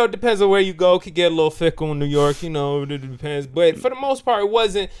 you know, it depends on where you go. Could get a little fickle in New York. You know, it depends. But for the most part, it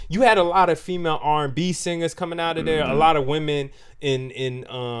wasn't. You had a lot of female R&B singers coming out of there. A lot of women in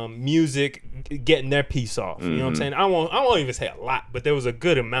music getting their piece off. You know what I'm saying? I won't even say a lot, but there was a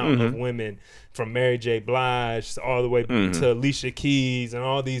good amount of women from Mary J. Blige all the way to Alicia Keys and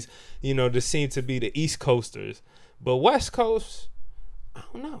all these. You know, just seem to be the East Coasters. But West Coast, I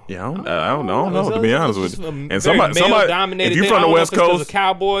don't know. Yeah, I don't know. To be honest with you, and somebody, if you're from the West Coast,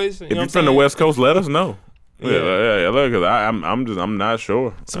 Cowboys, if you're from the West Coast, let us know. Yeah, because I'm not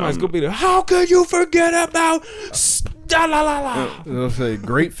sure. Somebody's gonna be there. How could you forget about la la la? They'll say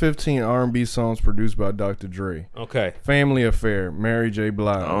great 15 R&B songs produced by Dr. Dre. Okay, Family Affair, Mary J.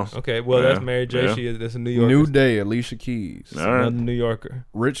 Blige. Oh. okay. Well, that's Yeah, Mary J. yeah. That's a New Yorker. New Day, Alicia Keys. All right. Another New Yorker.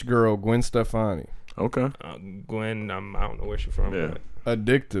 Rich Girl, Gwen Stefani. Okay. Gwen, I don't know where she's from. Yeah. But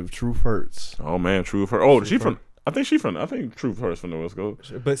Addictive, Truth Hurts. Oh man, Truth Hurts. Oh, she from. I think Truth Hurts from the West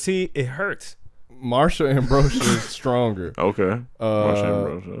Coast. But see, it hurts. Marsha Ambrosius is Stronger. Okay. Marsha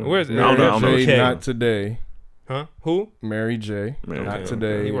Ambrosius. Where's it? I don't know. I don't know. Mary J, Okay. Not Today. Huh? Who? Mary J, Mary Not J,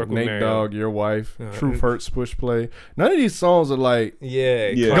 Today. He work with Nate Mary. Dogg, Your Wife. Uh, Truth Hurts, Push Play. None of these songs are like Yeah.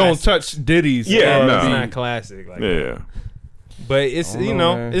 Yeah. gonna classic. touch Diddy's. Yeah, R&B. no. It's not classic. Like that. Yeah. But it's I don't you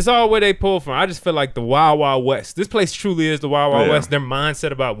know, know man. it's all where they pull from. I just feel like the Wild Wild West. This place truly is the Wild Wild Yeah. West. Their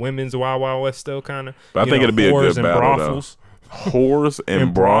mindset about women's Wild Wild West still kind of. But I think it'll be a good and battle, brothels. Whores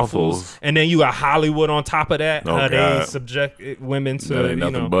and brothels. And then you got Hollywood on top of that. Oh, how they God. subject women to That ain't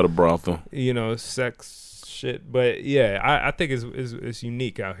nothing you know but a brothel. sex shit. But yeah, I think it's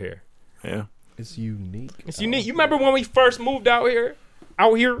unique out here. Yeah. It's unique. It's unique. You remember when we first moved out here?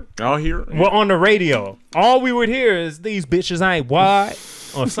 Out here, Out here. well, on the radio, all we would hear is these bitches ain't white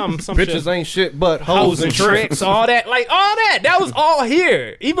or some Bitches shit. ain't shit but Hoes hoes and and tricks, tricks. all that, like all that. That was all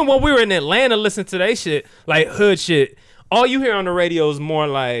here. Even when we were in Atlanta, listening to that shit, like hood shit. All you hear on the radio is more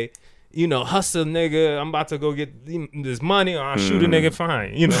like, you know, hustle nigga. I'm about to go get this money, or I'll shoot a nigga.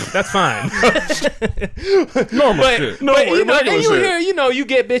 Fine, you know, that's fine. Normal But, shit. No, but you know, regular and you shit. hear, you know, you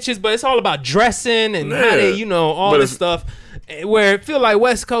get bitches, but it's all about dressing and how Yeah. they, you know, all But this it's- stuff. Where it feel like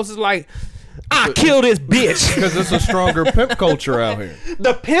West Coast is like, I kill this bitch. Because it's a stronger pimp culture out here.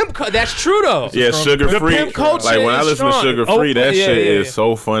 The pimp, that's true though. Yeah, Sugar The Free. pimp culture Like when I is listen to strong. Sugar Free, that Yeah, shit yeah, is yeah.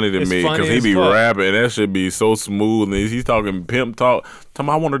 so funny to It's me funny because he as be fuck. rapping. That should be so smooth. And he's talking pimp talk. Tell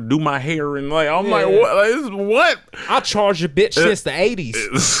me I want to do my hair and like I'm like Yeah. what? Like, this is what? I charged a bitch since the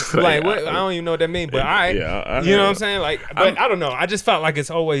 80s. Like what? I don't even know what that means, but all right. Yeah, I You know heard. what I'm saying? Like, but I don't know. I just felt like it's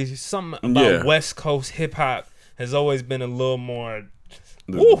always something about Yeah. West Coast hip hop has always been a little more,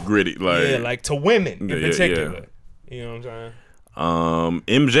 Gritty. Like, yeah, like to women Yeah, in yeah, particular. You know what I'm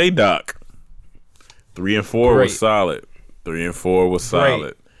saying? MJ Doc. 3 and 4 Great. was solid. 3 and 4 was solid.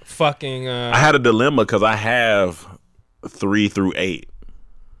 Great. Fucking. I had a dilemma because I have 3 through 8.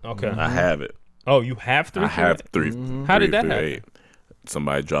 Okay. I have it. Oh, you have 3? I have 3. How did 3 that through happen? 8.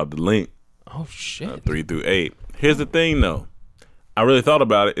 Somebody dropped the link. Oh shit. 3 through 8. Here's the thing though. I really thought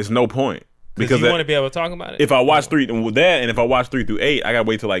about it. It's no point. Because you that- want to be able to talk about it. if I watch 3 with that, and if I watch 3 through 8, I gotta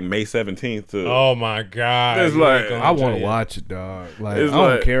wait till like May 17th to. Oh my god. It's You ain't like- gonna I want tell to you. watch it, dog. Like It's I don't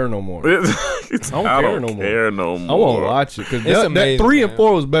like- care no more. I don't care no more. care no more. I want to watch it because It's that amazing, 3 and man.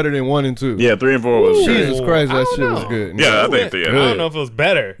 4 was better than 1 and 2. Yeah, 3 and 4 was. Jesus good. Christ, I that don't shit was know. good. Yeah, I think. I Yeah. don't know if it was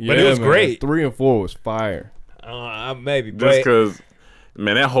better, but it was man. great. 3 and 4 was fire. Maybe, Just but because,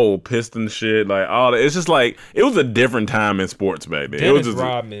 man, that whole piston shit, like all that, it's just like it was a different time in sports back then. It was Dennis just,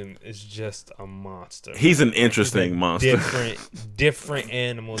 Rodman is just a monster. he's an interesting monster. different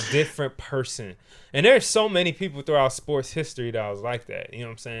animal, different person. And there's so many people throughout sports history that was like that. You know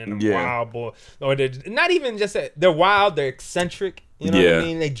what I'm saying? The Yeah. wild boy, or they're not even just that. They're wild. They're eccentric. You know what Yeah. I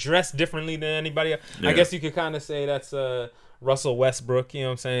mean? They dress differently than anybody else. Yeah. I guess you could kind of say that's Russell Westbrook. You know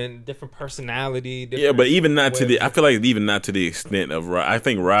what I'm saying? Different personality. Yeah, Different but even not to way the. of- I feel like even not to the extent of. I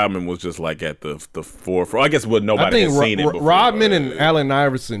think Rodman was just like at the forefront. I guess what I nobody think had seen it before. Rodman and Allen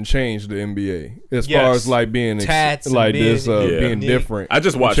Iverson changed the NBA as Yes. far as like being Tats and like being- this, Yeah. being different. I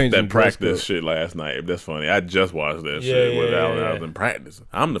just watched Changing that dress practice code. shit last night. That's funny. I just watched that Yeah, shit yeah, with yeah, Allen yeah. Iverson practice.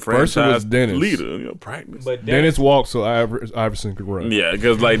 I'm the First it was franchise Dennis. leader. You know, practice. But Dennis walked so Iverson could run. Yeah,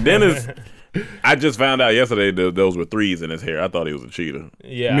 because like Dennis, I just found out yesterday that those were 3s in his hair. I thought he was a cheater.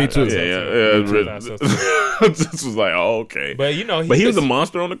 Yeah, Me I- too. I Yeah, saw yeah, too. yeah. Me too, I saw too. I just was like, oh, okay. But you know, But he was a just-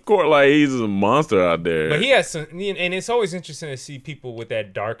 monster on the court. Like he's a monster out there. But he has some, and it's always interesting to see people with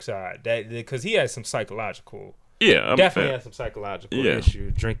that dark side, that because he has some psychological, yeah, I'm definitely fan. has some psychological Yeah.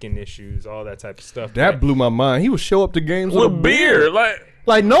 issues, drinking issues, all that type of stuff. That blew my mind. He would show up to games with, with a beer. Like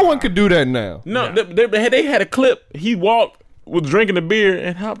Like no one could do that now. no, they had a clip. He walked, was drinking the beer,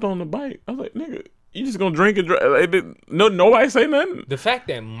 and hopped on the bike. I was like, nigga, you just gonna drink and drive? Like, nobody say nothing. The fact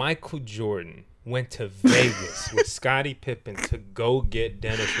that Michael Jordan went to Vegas with Scottie Pippen to go get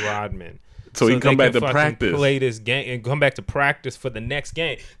Dennis Rodman. So he come they back can to fucking practice. play this game and come back to practice for the next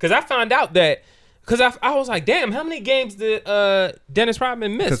game. Because I found out that, because I was like, damn, how many games did Dennis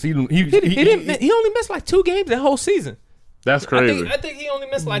Rodman miss? Because he He only missed like 2 games that whole season. That's crazy. I think he only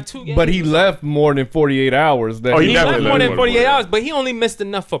missed like 2 games. but he left more than 48 hours. That Oh, He he left definitely more left than more 48 than hours, but he only missed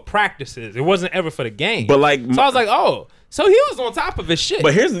enough for practices. It wasn't ever for the game. But like, so I was like, oh, so he was on top of his shit.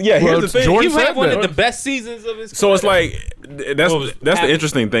 but here's Well, the thing. Jordan he had said one that. of the best seasons of his So it's career. like that's What was the happening?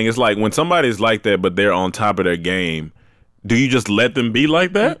 interesting thing. It's like when somebody's like that, but they're on top of their game. Do you just let them be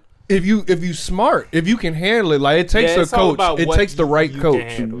like that? if you smart, if you can handle it, like it takes Yeah, a it's all coach. about It what takes the right you can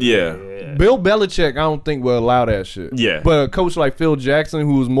coach. handle. Yeah. Bill Belichick, I don't think will allow that shit. Yeah. But a coach like Phil Jackson,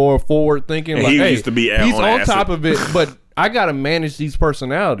 who was more forward thinking, And like, he hey, used to be he's on on acid. top of it, but I gotta manage these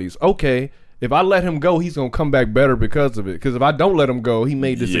personalities. Okay, if I let him go, he's gonna come back better because of it. Because if I don't let him go, he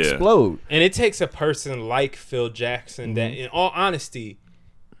made this Yeah. explode. And it takes a person like Phil Jackson that, in all honesty,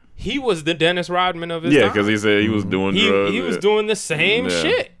 he was the Dennis Rodman of his Yeah, time. because he said he was doing drugs. He was doing the same Yeah.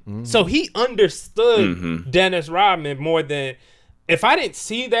 shit. So he understood Dennis Rodman more than, if I didn't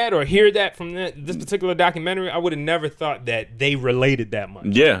see that or hear that from this particular documentary, I would have never thought that they related that much.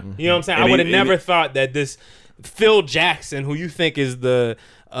 Yeah. You know what I'm saying? And I he- would have and never he- thought that this Phil Jackson, who you think is the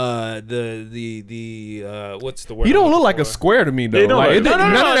what's the word? He I'm don't look looking like a for? square to me though. He don't Like, look- it didn't- No,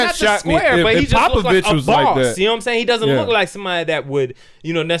 none of that not the shocked me. square, but he If just looks like Popovich a was boss. like that, You know what I'm saying? He doesn't Yeah. look like somebody that would,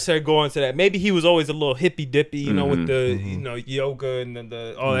 necessarily go into that. Maybe he was always a little hippy dippy, with the, yoga and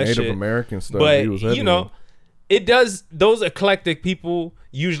the all that Native shit. American stuff. But he was heavy on. it does. Those eclectic people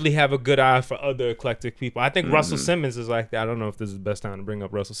usually have a good eye for other eclectic people. I think Russell Simmons is like that. I don't know if this is the best time to bring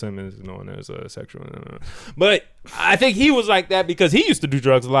up Russell Simmons, knowing there's a sexual, but I think he was like that because he used to do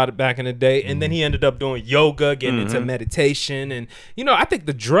drugs a lot back in the day, and then he ended up doing yoga, getting into meditation, and I think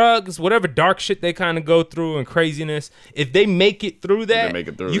the drugs, whatever dark shit they kind of go through and craziness, if they make it through that, make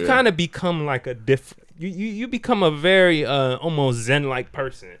it through, you yeah. kind of become like a different. you become a very almost Zen-like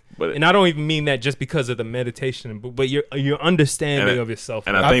person. And I don't even mean that just because of the meditation, but your understanding of yourself.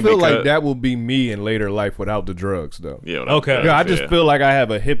 And I feel like that will be me in later life without the drugs, though. Yeah. Okay. Yeah, I just feel like I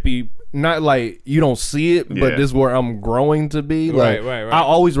have a hippie. Not like you don't see it, but this is where I'm growing to be. Like, Right. I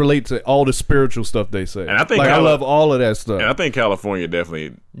always relate to all the spiritual stuff they say. And I think like I love all of that stuff. And I think California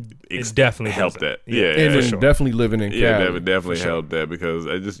definitely helped that. Yeah, and then definitely living in Cali. Yeah, that would definitely help that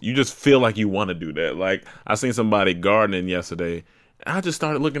because you just feel like you want to do that. Like I seen somebody gardening yesterday. I just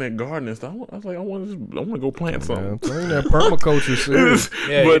started looking at gardening stuff. I was like, I want to go plant something. I'm telling you, that permaculture serious.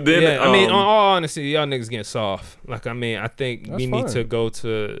 But then, I mean, on all honesty, y'all niggas getting soft. Like, I mean, I think we need to go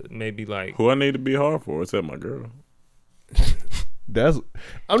to maybe like who I need to be hard for, except my girl. I'm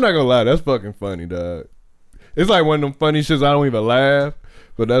not gonna lie, that's fucking funny, dog. It's like one of them funny shits I don't even laugh,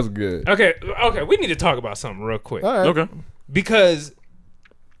 but that's good. Okay, we need to talk about something real quick. All right. Okay. Because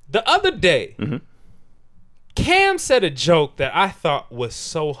the other day, Cam said a joke that I thought was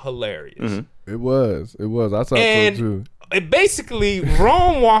so hilarious. It was. I saw it too. And basically,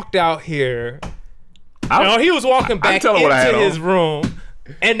 Rome walked out here. He was walking back into his room.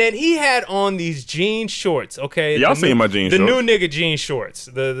 And then he had on these jean shorts, okay? Y'all seen my jean shorts. The new nigga jean shorts.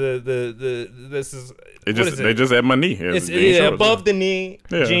 This is... They just at my knee. It's above the knee,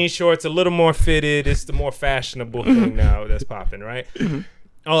 jean shorts, a little more fitted. It's the more fashionable thing now that's popping, right?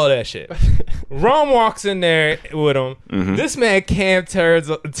 All that shit. Rome walks in there with him. This man Cam turns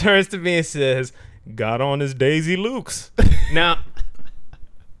to me and says, "Got on his Daisy Lukes." Now,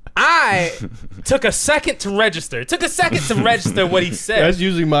 I took a second to register. What he said. That's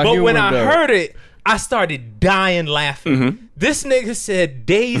usually my humor. But when I heard it, I started dying laughing. This nigga said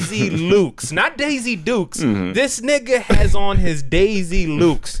Daisy Lukes, not Daisy Dukes. This nigga has on his Daisy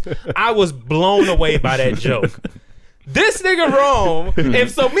Lukes. I was blown away by that joke. This nigga Rome, and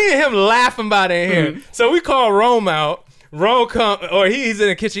so me and him laughing about it in here. So we call Rome out. Rome he's in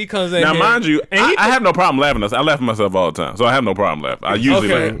the kitchen. He comes in. Now, here, mind you, I have no problem laughing. I laugh at myself all the time, so I have no problem laughing. I usually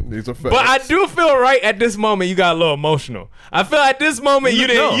laugh. But I do feel right at this moment. You got a little emotional. I feel at this moment you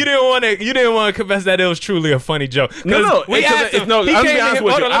didn't want to confess that it was truly a funny joke. No. We asked him. I'll be honest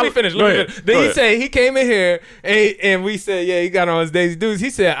with you. Let me finish. Then he said he came in here and we said he got on his Daisy Dukes.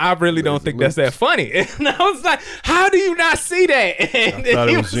 He said I really don't think that's that funny. And I was like, how do you not see that? And I thought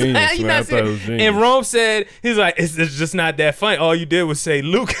it was genius, man. I thought it was genius. And Rome said he's like it's just not that funny. All you did was say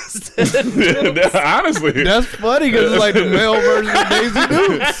Luke instead of Dukes. Honestly, that's funny because it's like the male version of Daisy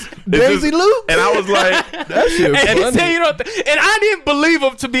Dukes. Daisy Luke. And I was like, that shit and funny. he said, and I didn't believe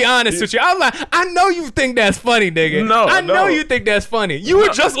him, to be honest with you. I was like, I know you think that's funny, nigga. I know you think that's funny. You were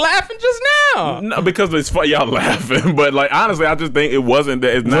just laughing just now. No, because it's fun. Y'all laughing, but like honestly, I just think it wasn't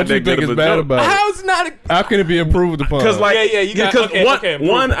that. It's not that good of a joke. How's not? How can it be improved upon? Because like, you got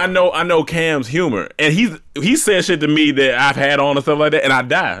one, I know Cam's humor, and he said shit to me that I've had on and stuff like that, and I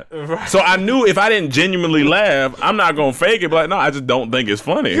died. Right. So I knew if I didn't genuinely laugh, I'm not gonna fake it. But like, no, I just don't think it's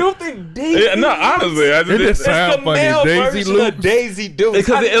funny. You don't think Daisy? No, honestly, I just it sound funny. Daisy Luke, Daisy Dukes.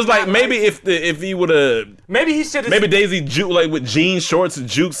 Because it was like maybe if he would have, maybe he should have, maybe Daisy Juke like with jean shorts and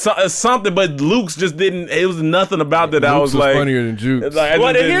Juke something, but Luke's just didn't. It was nothing about that. Luke's I was like funnier than Juke. Like,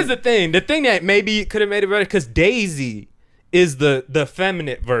 well, here's the thing that maybe could have made it better because Daisy is the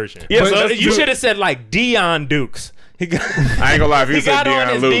feminine version. Yeah, so you should have said like Dion Dukes. I ain't gonna lie, if you said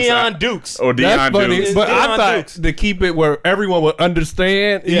Dion Dukes or Dion Dukes, but I thought to keep it where everyone would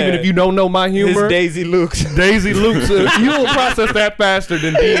understand, even if you don't know my humor. It's Daisy Lukes. Daisy Lukes. You will process that faster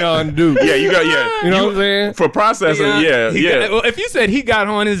than Dion Dukes. Yeah, you got You know what I'm saying? For processing, well, if you said he got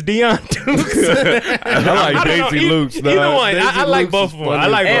on his Dion Dukes, I like Daisy Lukes. Either one, I like both of them. I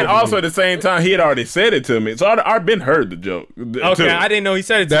like both. And also at the same time, he had already said it to me, so I've been heard the joke. Okay, I didn't know he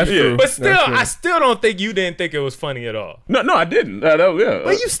said it to me. True. But still, I still don't think you didn't think it was funny at all. No, I didn't.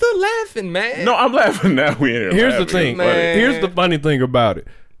 But you still laughing, man. No, I'm laughing now. We in here. Here's the thing. Here's the funny thing about it.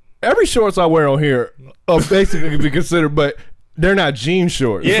 Every shorts I wear on here are basically be considered, but they're not jean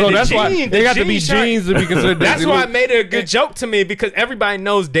shorts. Yeah, so that's why they got to be jeans to be considered. That's why it made it a good joke to me because everybody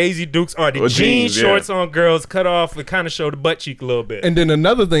knows Daisy Dukes are the jean shorts on girls, cut off and kind of show the butt cheek a little bit. And then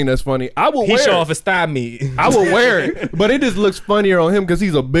another thing that's funny, I will wear show off his thigh meat. I will wear it, but it just looks funnier on him because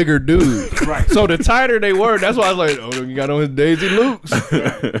he's a bigger dude. Right. So the tighter they were, that's why I was like, oh, you got on his Daisy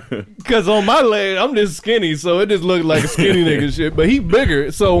Lukes. Because on my leg, I'm just skinny, so it just looked like a skinny nigga shit. But he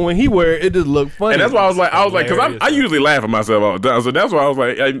bigger, so when he wear it, it just looked funny. And that's why I was like, because I usually laugh at myself all the time, so that's why I was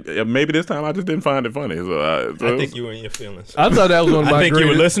like, maybe this time I just didn't find it funny. So I think you were in your feelings. I thought that was one of my you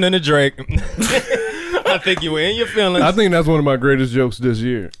were listening to Drake. I think you were in your feelings. I think that's one of my greatest jokes this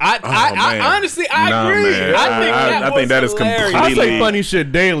year. I honestly, I Nah, agree. man. I think that is hilarious. I completely- say funny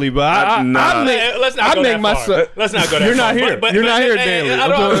shit daily, but Let's not go that far. Let's not go that You're far. not here. You're not here daily. I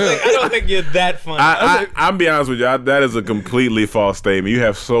don't think you're that funny. I'll be honest with you. That is a completely false statement. You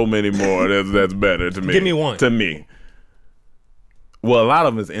have so many more that's better to me. Give me one. To me. Well, a lot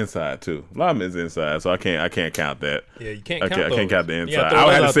of them is inside too. A lot of them is inside, so I can't count that. Yeah, you can't I count can't count the those. inside. Yeah, throw I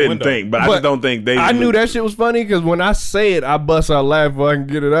would those have to out sit the and window. think, but I just don't think they. I knew that shit was funny because when I say it, I bust out laughing before I can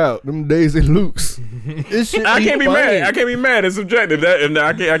get it out. Them Daisy Lukes. This shit I can't be funny. mad. I can't be mad. It's subjective.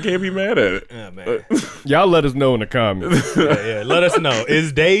 I can't be mad at it. Yeah, man. Y'all let us know in the comments. yeah. Let us know.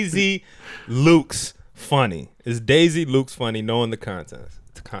 Is Daisy Lukes funny? Is Daisy Lukes funny? Knowing the context.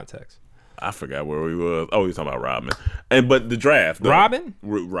 I forgot where we was. Oh, we was talking about Rodman. But the draft. Robin?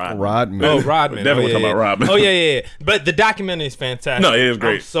 Rodman. Rodman. Oh, Rodman. Definitely oh, talking about Rodman. Oh, yeah. But the documentary is fantastic. No, it is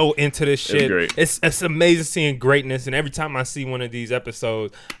great. I'm so into this shit. great. It's amazing seeing greatness. And every time I see one of these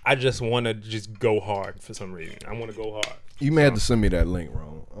episodes, I just want to just go hard for some reason. I want to go hard. You may have to send me that link,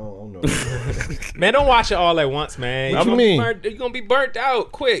 wrong. I don't know. Man, don't watch it all at once, man. What you mean? You're going to be burnt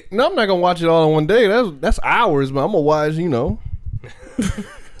out quick. No, I'm not gonna watch it all in one day. That's hours, but I'm gonna watch.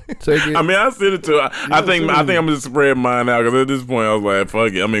 Take it. I mean, I said it too. I think I'm just spread mine out because at this point I was like,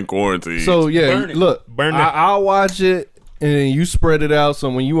 "Fuck it, I'm in quarantine." So yeah, Burn it. look, Burn it. I'll watch it and then you spread it out. So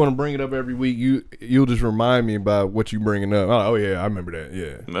when you want to bring it up every week, you'll just remind me about what you bringing up. Oh yeah, I remember that.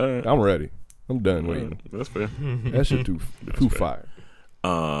 Yeah, All right. I'm ready. I'm done waiting. That's fair. That shit too fire.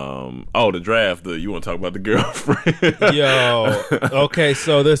 The draft. You want to talk about the girlfriend? Yo, okay,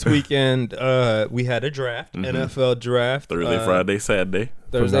 so this weekend we had a draft, NFL draft. Thursday, Friday, Saturday.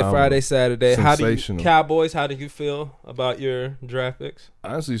 Thursday, Phenomenal. Friday, Saturday. Sensational. Cowboys, how do you feel about your draft picks?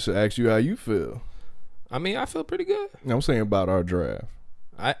 I honestly should ask you how you feel. I mean, I feel pretty good. I'm saying about our draft.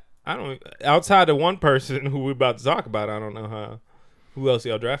 I don't, outside of one person who we're about to talk about, I don't know who else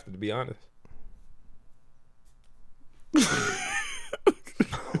y'all drafted, to be honest.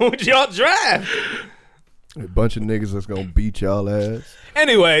 Who'd y'all draft? A bunch of niggas that's gonna beat y'all ass.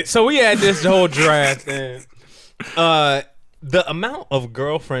 Anyway, so we had this whole draft, and the amount of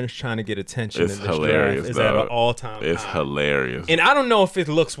girlfriends trying to get attention It's in this hilarious, draft is at an dog. all-time It's high. hilarious. And I don't know if it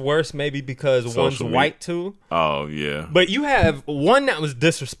looks worse, maybe because Social one's media. white too. Oh yeah. But you have one that was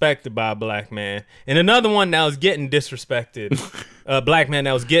disrespected by a black man, and another one that was getting disrespected. A black man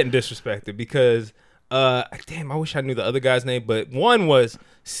that was getting disrespected because, damn, I wish I knew the other guy's name, but one was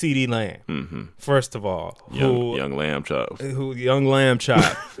CeeDee Lamb. First of all, Young lamb chops. young lamb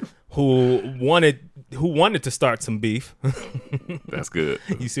chop, who wanted to start some beef. That's good.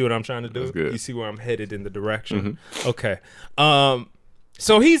 You see what I'm trying to do? That's good. You see where I'm headed in the direction. Okay.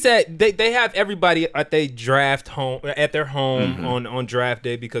 So he's they have everybody at their home on draft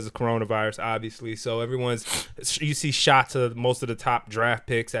day because of coronavirus, obviously. So you see shots of most of the top draft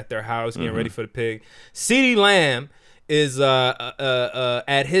picks at their house getting ready for the pick. CeeDee Lamb is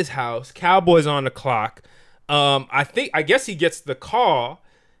at his house. Cowboys on the clock. I guess he gets the call.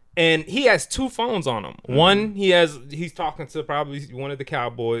 And he has two phones on him. One, he's talking to probably one of the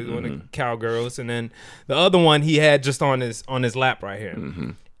Cowboys, one of the Cowgirls, and then the other one he had just on his lap right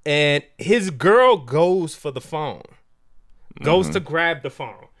here. And his girl goes for the phone, goes to grab the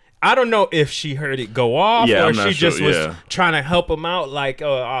phone. I don't know if she heard it go off Yeah, or I'm not she just sure, was yeah. trying to help him out, like,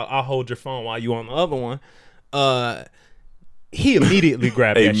 oh, I'll hold your phone while you on the other one. He immediately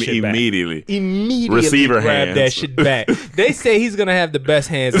grabbed that shit back. Immediately Receiver grabbed hands. that shit back. They say he's gonna have the best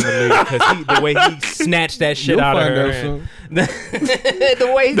hands in the league because the way he snatched that shit You'll out of find her out hand. soon.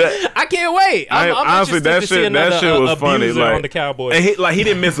 The way I can't wait. I'm Honestly, interested that to see shit another was funny. abuser Like on the Cowboys. and he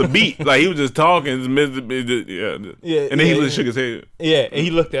didn't miss a beat. Like he was just talking, just missed the beat, Yeah, and then he yeah, just shook his head. Yeah, and he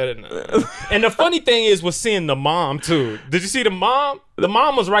looked at it. And the funny thing was seeing the mom too. Did you see the mom? The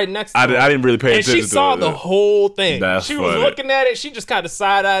mom was right next to him. I didn't really pay And attention. she saw to the it. whole thing. That's she was funny. looking at it. She just kind of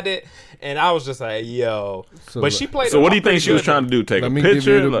side-eyed it. And I was just like, yo. So, But she played So it what do you off pretty think she was good, trying to do? Take a Let me give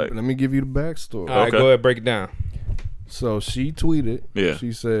picture? you Like let me give you the backstory. All right, Okay. go ahead, break it down. So she tweeted. Yeah.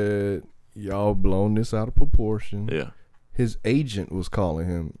 She said, "Y'all blown this out of proportion." yeah. His agent was calling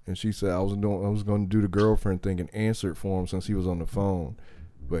him, and she said, "I was going to do the girlfriend thing and answer it for him since he was on the phone,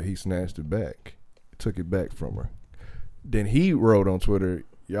 but he snatched it back, took it back from her." Then he wrote on Twitter,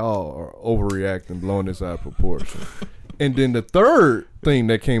 "Y'all are overreacting, blowing this out of proportion." And then the third thing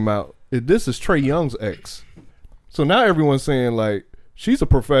that came out is this is Trae Young's ex. So now everyone's saying like she's a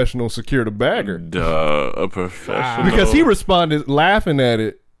professional, secure the bagger. Duh, a professional. Because he responded laughing at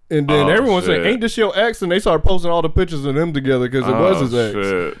it And then Oh, everyone shit. said, "Ain't this your ex?" And they started posting all the pictures of them together because it was his ex.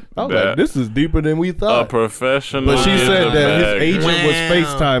 Shit. I was That- like, "This is deeper than we a thought." professional. But she in said the that his bag. agent was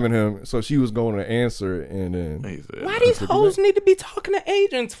Wow. FaceTiming him, so she was going to answer it. And then, He said, Why these hoes need to be talking to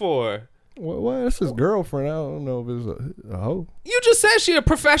agents for? well, that's his girlfriend. I don't know if it's a hoe. You just said she a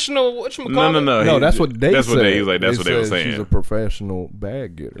professional. Whatchamacallit? No. No, that's what they That's said. what they. He was like, that's They what they were said saying. She's a professional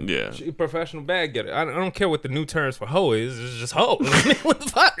bag getter. Yeah. She a professional bag getter. I don't care what the new terms for hoe is. It's just hoe. I mean, what the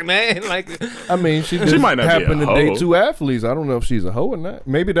fuck, man? Like, I mean, she just might not be a happened to hoe. date 2 athletes. I don't know if she's a hoe or not.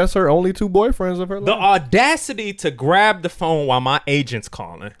 Maybe that's her only 2 boyfriends of her the life. audacity to grab the phone while my agent's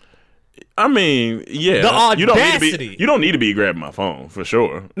calling. I mean, yeah. The You don't need to audacity. be. You don't need to be grabbing my phone for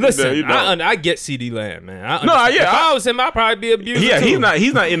sure. Listen, You don't. I get CD Lamb, man. No, understand. yeah, If I was him, I'd probably be abused. Yeah, too.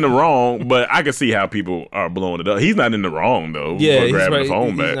 he's not in the wrong, but I can see how people are blowing it up. He's not in the wrong though. Yeah, for he's grabbing right. the phone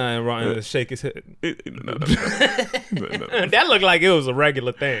He's back. not wrong to shake his head. No. That looked like it was a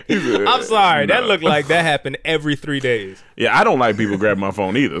regular thing. I'm sorry. That No. looked like that happened every 3 days. Yeah, I don't like people grabbing my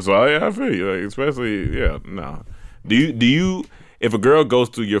phone either. So I feel you, like, especially no. Do you? If a girl goes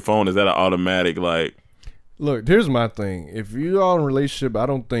through your phone, is that an automatic like? Look, here's my thing. If you're all in a relationship, I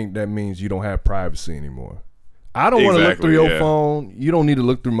don't think that means you don't have privacy anymore. I don't want to look Exactly, through your yeah. phone. You don't need to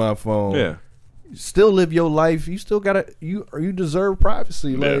look through my phone. Yeah. Still live your life. You still gotta. You deserve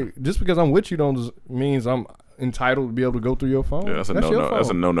privacy. Yeah. Like just because I'm with you means I'm entitled to be able to go through your phone. Yeah, that's a your no-no. phone. That's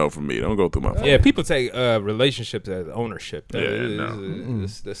a no-no for me. Don't go through my phone. Yeah, people take relationships as ownership. Yeah,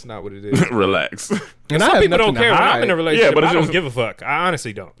 That's not what it is. Relax. And I Some have people don't nothing to care when I'm hide. in a relationship. Yeah, but it's I don't just- give a fuck. I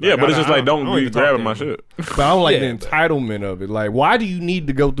honestly don't. Yeah, but it's just like don't be even talk grabbing to my anyone. shit. But I don't like Yeah, the entitlement of it. Like, why do you need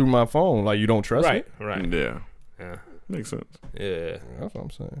to go through my phone? Like, you don't trust Right, me? right. Yeah, Yeah. makes sense. Yeah. That's what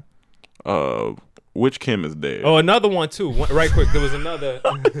I'm saying. Which Kim is dead? Oh, another one too. Right quick. There was another.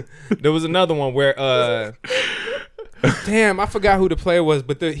 There was another one where. Damn, I forgot who the player was,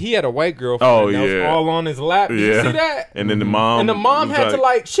 but he had a white girlfriend. Oh, that was yeah. all on his lap. Did you see that? And then the mom. And the mom was had to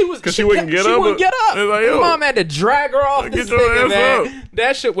like she wouldn't get up. wouldn't get up. It's like, the yo, mom had to drag her off get this your nigga, ass man. up.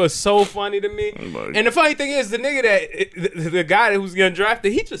 That shit was so funny to me. like- And the funny thing is, the nigga the guy who's getting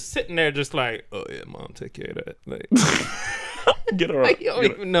drafted, he just sitting there, just like, oh yeah, mom, take care of that. Like, get her. like you don't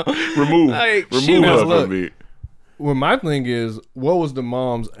even know. Remove. Like, she remove was- her look, from me. Well, my thing is, what was the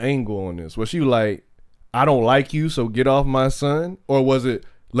mom's angle on this? Was she like, I don't like you, so get off my son? Or was it,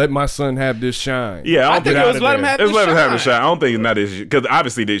 let my son have this shine? Yeah, I don't think get it out was of let him there. have Let's the let him have the shine. shot. I don't think it's not this because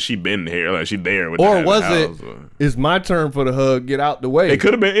obviously she been here, like she there with. Or the was house, it, it's my turn for the hug, get out the way? It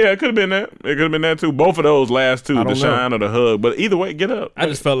could have been. Yeah, it could have been that. It could have been that too. Both of those last two, I the don't know. shine or the hug. But either way, get up. I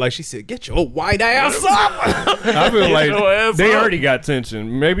just felt like she said, "Get your white ass up." I feel Get your ass like they up. already got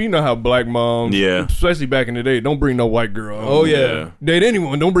tension. Maybe you know how black moms, Yeah. especially back in the day, don't bring no white girl home. Oh, yeah. Date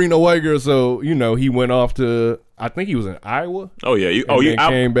anyone, don't bring no white girl. So, he went off to, I think he was in Iowa. Oh yeah. You. And Oh you. then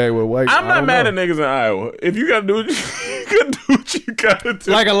came back with white. I'm I not don't mad know. at niggas in Iowa. If you gotta do what you gotta do what you gotta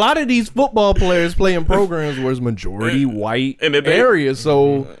do. Like a lot of these football players play in programs where it's majority white And if they- areas,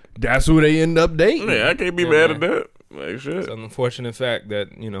 so that's who they end up dating. yeah, I can't be mad at that. Like shit. It's an unfortunate fact that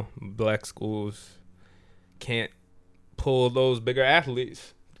black schools can't pull those bigger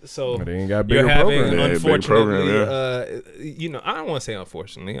athletes. So They ain't got you're bigger having, programs. Yeah, big unfortunately, program, I don't want to say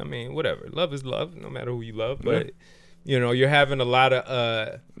unfortunately. I mean, whatever. Love is love, no matter who you love. But you're having a lot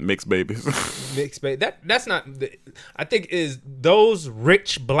of Mixed babies. mixed bait. That's not. I think is those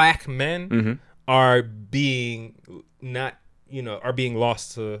rich black men Mm-hmm. are being are being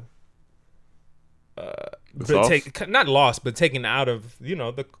lost to. sauce? Not lost, but taken out of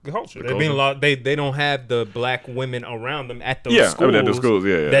the culture. They're being lost. They don't have the black women around them at those Yeah, I schools. mean, at the schools,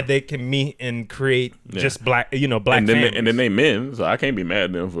 yeah. that they can meet and create just black, black and then families. they men, so I can't be mad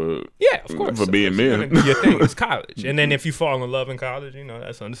at them for Yeah, of course. for being Of course. men. You're gonna do your thing. It's college, and then if you fall in love in college,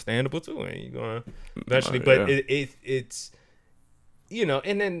 that's understandable too. And you're going to eventually, but yeah. it's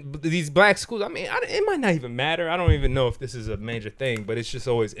and then these black schools. I mean, it might not even matter. I don't even know if this is a major thing, but it's just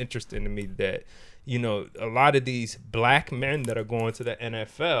always interesting to me that a lot of these black men that are going to the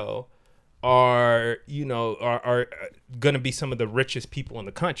NFL are going to be some of the richest people in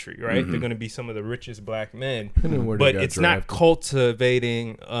the country, right? They're going to be some of the richest black men, Depending where they but got it's not drafted.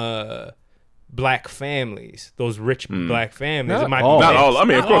 cultivating black families, those rich black families. Not It might all. be Not mixed. all. I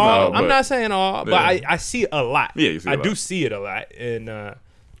mean, of course not all, I'm but- not saying all, but Yeah. I see it a lot. Yeah, you see it I a do lot. see it a lot, and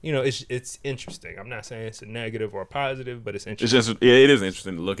it's interesting. I'm not saying it's a negative or a positive, but it's It's interesting. just it is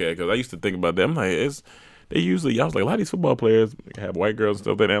interesting to look at because I used to think about that. I'm like, they usually I was like a lot of these football players have white girls and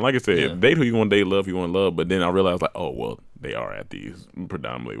stuff like that. And like I said, date who you want to date, love who you want to love. But then I realized like, oh well, they are at these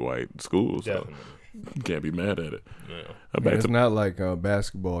predominantly white schools, so Definitely. you can't be mad at it. Yeah. Back It's to not like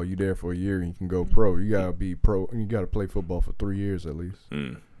basketball. You there for a year and you can go pro. You gotta be pro. You gotta play football for 3 years at least.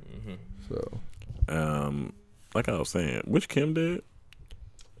 So, like I was saying, which Kim did?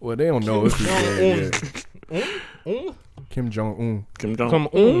 well, they don't know if he's dead yet. Mm? Kim Jong Un. Kim Jong. Come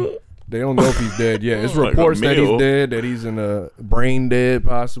on. They don't know if he's dead yet. It's Like a reports that meal. he's dead, that he's in a brain dead,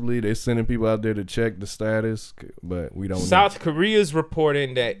 possibly. They're sending people out there to check the status, but we don't know. South Korea's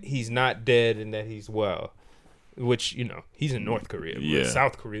reporting that he's not dead and that he's well, which, he's in North Korea. But Yeah.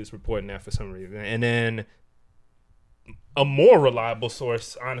 South Korea's reporting that for some reason. And then a more reliable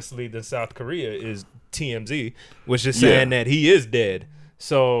source, honestly, than South Korea is TMZ, which is saying that he is dead.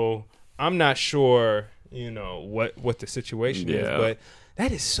 So I'm not sure, what the situation is, Yeah. but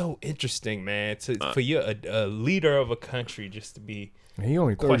that is so interesting, man. For you, a leader of a country, just to be He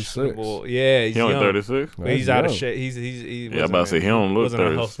only 36. questionable. Yeah, he's He only young. 36. But he's That's out of young. shape. He Yeah, I'm about to say he don't look wasn't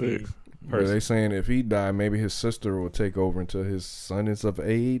a healthy 36. But person. they saying if he died, maybe his sister will take over until his son is of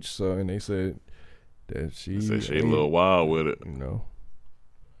age. So, and they said that she She a little wild with it.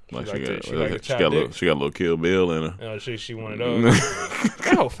 Like She like to- she she like to got chop a little, dick. she got a little Kill Bill in her. Oh, she one of those.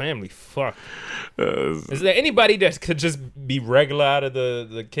 That whole family fucked. Uh, Is there anybody that could just be regular out of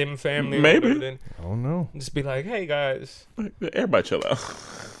the Kim family? or Maybe. whatever then? I don't know. Just be like, hey guys, Everybody chill out.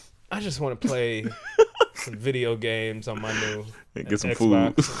 I just want to play some video games on my new And get some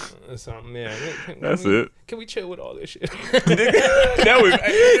Xbox or something. Yeah, That's we, it. Can we chill with all this shit? That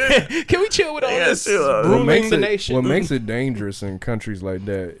was Can we chill with all Yeah, this chill out. ruling the nation? What makes it dangerous in countries like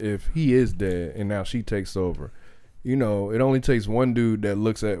that, if he is dead and now she takes over, it only takes one dude that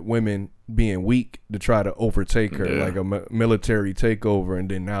looks at women being weak to try to overtake her, Yeah. like a military takeover,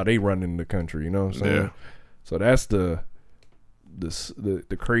 and then now they run in the country. You know what I'm saying? Yeah. So that's the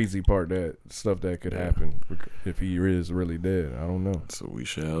crazy part, that stuff that could happen if he is really dead. I don't know. So we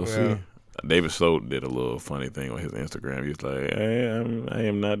shall Yeah. see. David Sloat did a little funny thing on his Instagram. He was like, "Hey, I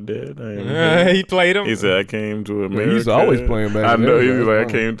am not dead. I am here." He played him. He said, "I came to America." he's always playing back I then. know. He was That's like, "I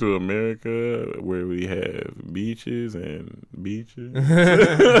funny. came to America where we have beaches and beaches."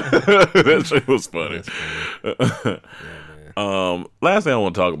 That shit was funny. Last thing I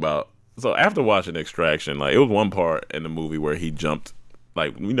want to talk about. So after watching Extraction, like it was one part in the movie where he jumped,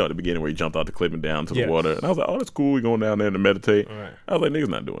 like at the beginning where he jumped out the cliff and down to the Yes. water, and I was like, "Oh, that's cool. We going down there to meditate." Right. I was like, "Niggas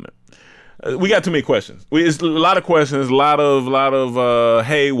not doing that." We got too many questions. It's a lot of questions. A lot of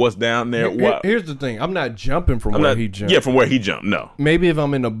hey, what's down there? What? Here's the thing. I'm not jumping from where he jumped. Yeah, from where he jumped. No. Maybe if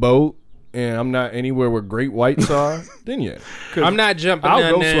I'm in a boat and I'm not anywhere where great whites are, then yeah. 'Cause I'm not jumping I'll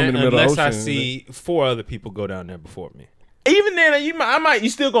down go there swim in the middle of unless the I ocean. see 4 other people go down there before me. Even then, you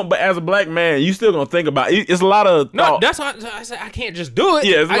still gonna. But as a black man, you still gonna think about it. It's a lot of No, thought. that's why I said I can't just do it.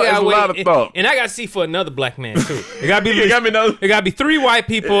 Yeah, it's I a gotta lot of wait, thought. and I got to see for another black man too. It got to be. You got me no. It got to be 3 white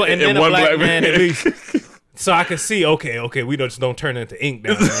people and then And a one black black man man. at least, so I can see. Okay, we just don't turn into ink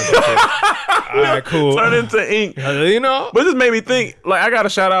down there. Okay. All right, cool. Turn into ink. But But this made me think. Like I got to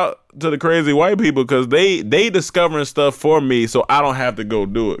shout out to the crazy white people because they discovering stuff for me, so I don't have to go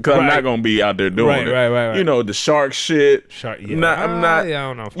do it because I'm Right. not gonna be out there doing Right, it. right. The shark shit. Shark, yeah. I'm not. Yeah, I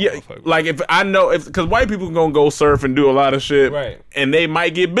don't know. If Yeah, I'm fuck with like if I know because white people gonna go surf and do a lot of shit, Right. And they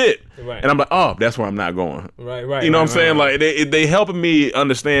might get bit, Right. and I'm like, oh, that's where I'm not going. Right, right. You know right, what I'm saying? right. Like they helping me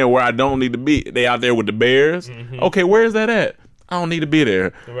understand where I don't need to be. They out there with the bears. Okay, where is that at? I don't need to be there.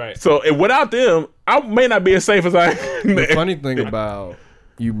 Mm-hmm. Right. So without them, I may not be as safe as I. The funny thing about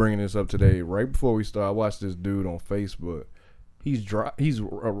you bringing this up today, right before we start, I watched this dude on Facebook. He's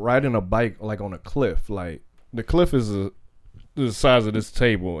riding a bike like on a cliff. Like the cliff is the size of this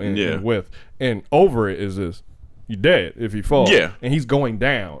table in width, and over it is this. You're dead if you fall. Yeah. And he's going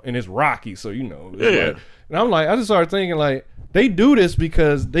down, and it's rocky, so it's Yeah. like- and I'm like, I just started thinking like they do this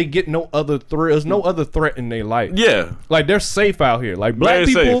because they get no other threat. There's no other threat in their life. Yeah. Like they're safe out here. Like black Very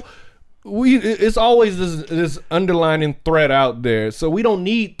people, safe. it's always this underlining threat out there. So we don't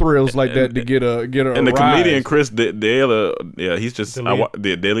need thrills like that to get a And the rise. comedian Chris D'Elia, he's just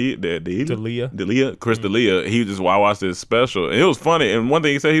D'Elia. D'Elia, Chris D'Elia. He just I watched this special, and it was funny. And one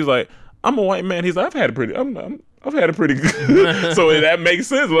thing he said, he's like, "I'm a white man." He's like, I've had a pretty good. So that makes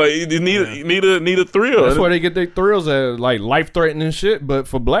sense. Like you need a thrill. That's why they get their thrills at like life threatening shit. But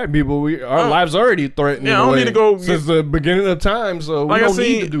for black people, our lives already threatened. Yeah, in I a don't way need to go since the beginning of time. So we Like don't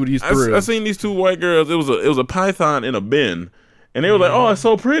need to do these thrills. I seen these 2 white girls. It was a python in a bin, and they were like, "Oh, it's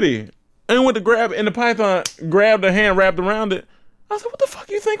so pretty." And went to grab, and the python grabbed her hand, wrapped around it. I was like, "What the fuck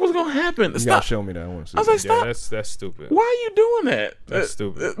you think was gonna happen?" You gotta Stop. show me that. I want to see. I was like, Yeah, "Stop." that's stupid. Why are you doing that? That's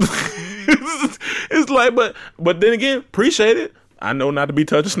stupid. It's like, but then again, appreciate it. I know not to be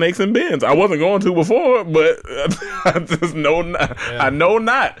touching snakes and bins. I wasn't going to before, but I just know not. I know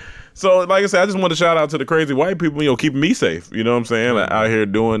not. So, like I said, I just want to shout out to the crazy white people, keeping me safe. You know what I'm saying? Like, out here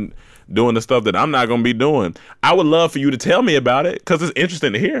doing doing the stuff that I'm not gonna be doing. I would love for you to tell me about it because it's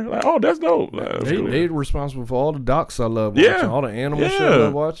interesting to hear. Like, oh, that's dope. Like, that's cool. They responsible for all the docs I love watching, Yeah. all the animal shit I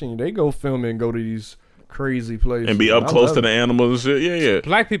love watching. They go film and go to these crazy places and be up I close love to the it. animals and shit. Yeah.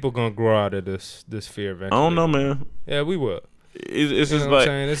 Black people gonna grow out of this fear eventually. I don't know, man. Yeah, we will. It's You just know what I'm like,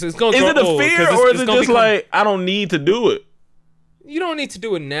 saying? It's gonna is grow it a old, 'cause fear it's- or it's is it gonna just become- like I don't need to do it? You don't need to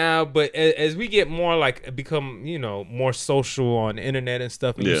do it now, but as we get more like become, more social on the internet and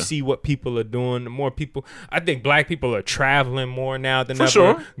stuff, and you Yeah. see what people are doing, the more people, I think black people are traveling more now than For ever.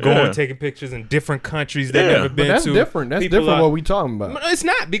 sure. Going, Yeah. taking pictures in different countries they've Yeah. never But been But that's to. different. That's People different are- what we talking about. No, it's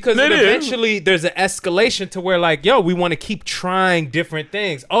not, because It is. eventually there's an escalation to where like, yo, we want to keep trying different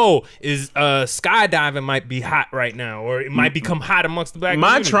things. Oh, is skydiving might be hot right now, or it might become hot amongst the black My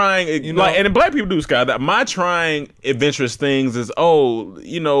community. trying, like, and black people do skydive. My trying adventurous things is,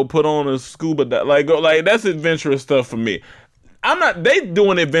 put on a scuba dive, like that's adventurous stuff for me. I'm not. They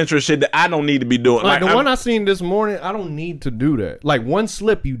doing adventurous shit that I don't need to be doing. Like the one I seen this morning, I don't need to do that. Like one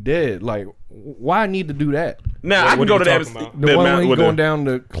slip, you dead. Like why I need to do that? now I can what go are to you that. talking about? The one mount where he's with going the- down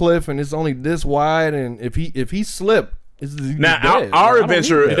the cliff and it's only this wide, and if he slip, he's Now, dead. our I don't need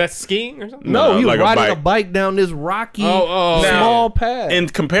adventure- that. Is that skiing or something? No, he was like a riding a bike. bike down this rocky Oh, small yeah. path. In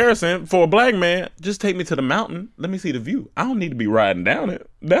comparison, for a black man, just take me to the mountain. Let me see the view. I don't need to be riding down it.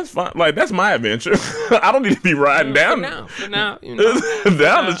 That's fine. Like that's my adventure. I don't need to be riding down For now,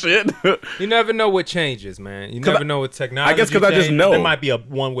 down the shit. You never know what changes, man. You never know what technology. I guess 'cause I just change. know. There might be a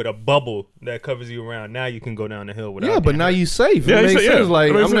one with a bubble that covers you around. Now you can go down the hill without. Yeah, but getting now hurt. you safe. Yeah, It you makes say- yeah, sense. Like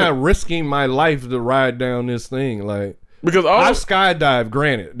it makes I'm not sense. risking my life to ride down this thing. Like Because I all skydive,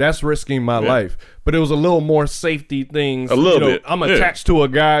 granted, that's risking my life, but it was a little more safety things. A little bit, I'm yeah. attached to a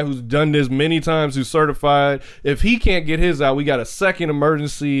guy who's done this many times, who's certified. If he can't get his out, we got a second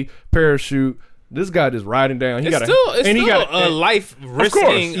emergency parachute. This guy just riding down. He It's got still a life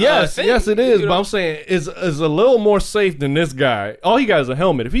risking. Yes, thing, yes, it is. you But know? I'm saying is a little more safe than this guy. All he got is a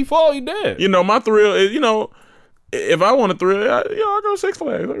helmet. If he fall, he dead. my thrill is, if I want a thrill, I go to Six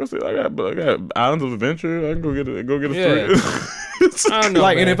Flags. I got Islands of Adventure. I can go get a Yeah. thrill. I don't know,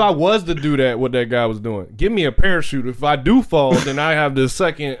 Like, man. and if I was to do that, what that guy was doing, give me a parachute. If I do fall, then I have the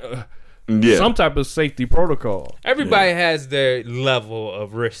second, Yeah. some type of safety protocol. Everybody has their level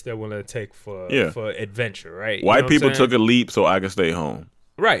of risk they're willing to take for Yeah. adventure, right? You know White what people I'm saying? took a leap so I could stay home.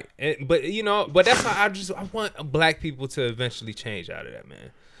 Right, but that's why I want black people to eventually change out of that,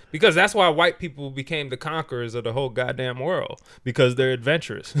 man. Because that's why white people became the conquerors of the whole goddamn world, because they're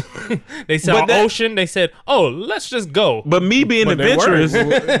adventurous. They saw But that- ocean, they said, "Oh, let's just go." But me being But they adventurous,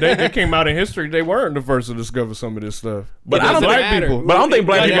 weren't. they came out in history. They weren't the first to discover some of this stuff. but It I don't doesn't think matter. But I don't think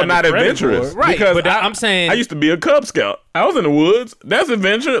black They people are got not the credit adventurous, for it. Right, Because but I'm saying- I used to be a Cub Scout. I was in the woods. That's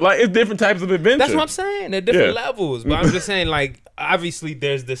adventure. Like it's different types of adventure. That's what I'm saying. They're different Yeah. levels, but I'm just saying, like, obviously,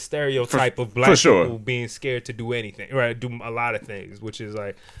 there's the stereotype of black for sure. people being scared to do anything, right? Do a lot of things, which is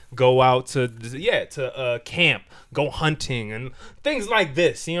like go out to camp, go hunting, and things like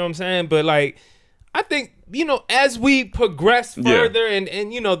this. You know what I'm saying? But like, I think as we progress Yeah. further, and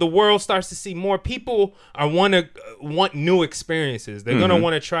the world starts to see more people want new experiences. They're gonna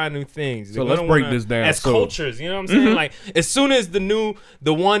want to try new things. They're let's gonna break wanna- this down. as So- cultures. You know what I'm saying? Like as soon as the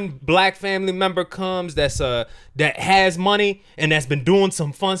one black family member comes that has money and that's been doing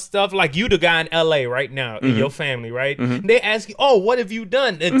some fun stuff, like you, the guy in LA right now in your family, right? They ask you, "Oh, what have you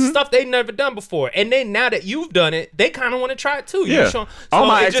done?" It's stuff they've never done before, and now that you've done it, they kind of want to try it too. Yeah. All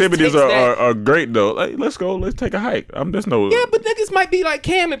my it just activities takes that- are great though. Like let's go. Let's take a hike. There's no. Yeah, but niggas might be like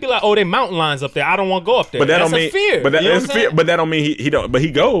Cam and be like, "Oh, they mountain lions up there. I don't want to go up there." But that That's don't mean. a fear. But that You know is what I'm fear. saying? But that don't mean he don't. But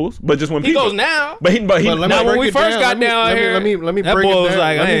he goes. But just when He people goes now. But he. But let me Now, when break we it first down. got down here, let me that break boy it was down.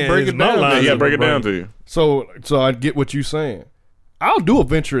 like, let me "Man, break his it mountain down. lions yeah, are break it down brain." to you. So I get what you're saying. I'll do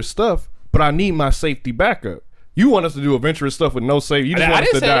adventurous stuff, but I need my safety backup. You want us to do adventurous stuff with no safety. You just I want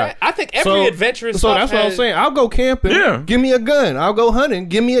us didn't to say die. that. I think every adventurous So stuff that's what I'm has- saying. I'll go camping. Yeah. Give me a gun. I'll go hunting.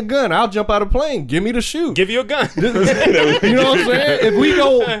 Give me a gun. I'll jump out of a plane. Give me the shoe. Give you a gun. You know what I'm saying?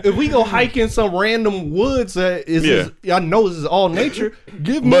 If we go hiking some random woods that is I know this is all nature,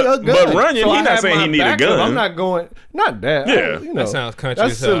 give me But- a gun. but Runyon, he I not have saying my he need a backup. gun. I'm not going. Not that. Yeah. That sounds country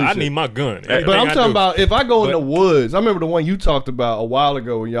That's as hell. silly I shit. need my gun. But Everything I'm I talking do. about if I go in the woods. I remember the one you talked about a while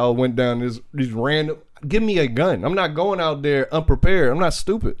ago when y'all went down these random. Give me a gun. I'm not going out there unprepared. I'm not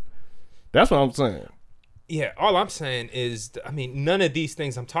stupid. That's what I'm saying. Yeah, all I'm saying is, I mean, none of these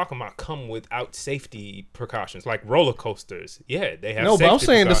things I'm talking about come without safety precautions, like roller coasters. Yeah, they have. No, but I'm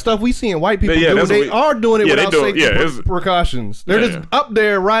saying the stuff we seeing white people Yeah, do, that's they what we- are doing it Yeah, they without do it. safety Yeah, it's- precautions. They're Yeah, just yeah. up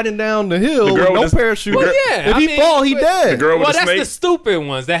there riding down the hill The with girl no with the- parachute. Well, yeah, if I he mean, fall, he but- dead. The girl Well, with the that's snake. the stupid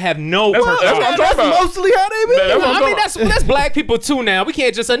ones that have no. That's what- that's what I'm That's talking about. mostly how they be. That's what I'm I mean, talking that's black people too. Now we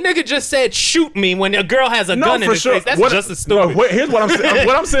can't just a nigga just said shoot me when a girl has a No, gun in for his sure. face. That's What- just as stupid. No, here's what I'm saying.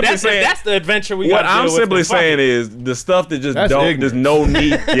 What I'm simply saying. That's the adventure we What got. I'm simply saying is the stuff that just That's don't. ignorance. There's no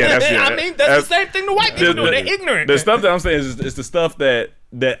need. Yeah, that's it. I mean, that's the same thing the white people do. They're ignorant. The stuff that I'm saying is the stuff that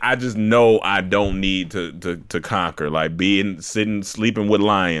I just know I don't need to conquer, like sleeping with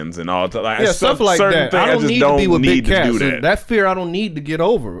lions and all. Like Yeah, stuff like certain that. things I don't just need to be with big to cats. do that. That fear I don't need to get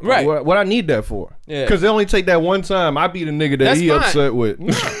over. Right. What I need that for? Yeah. Because they only take that one time. I be the nigga that That's he fine. upset with.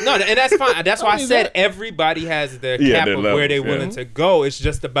 No, and that's fine. That's why I mean, said that- everybody has their Yeah, cap their of where levels, they're yeah. willing to go. It's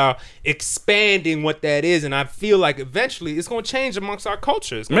just about expanding what that is, and I feel like eventually it's going to change amongst our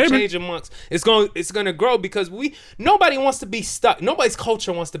culture. It's going to Maybe. change amongst. It's going to grow because nobody wants to be stuck. Nobody's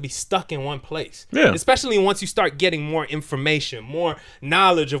culture wants to be stuck in one place. Yeah. Especially once you start getting more information, more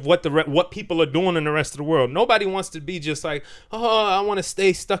knowledge of what people are doing in the rest of the world. Nobody wants to be just like, oh, I want to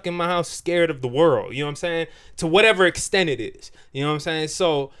stay stuck in my house, scared of the world. You know what I'm saying? To whatever extent it is. You know what I'm saying?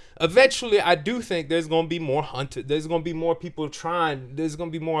 So eventually, I do think there's going to be more hunted. There's going to be more people trying. There's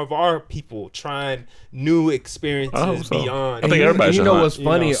going to be more of our people trying new experiences I hope so. beyond. I think everybody You should know hunt. what's You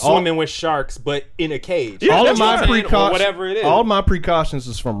know, funny? swimming with sharks, but in a cage. Yeah, all that's of my what I'm saying, or precautions, whatever it is. all my precautions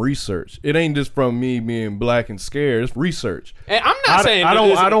is from research. It ain't just from me being black and scared. It's research. And I'm not saying I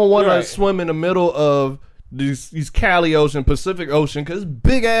don't want to right. swim in the middle of these Cali Ocean, Pacific Ocean, because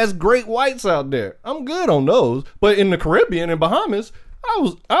big ass great whites out there. I'm good on those, but in the Caribbean and Bahamas,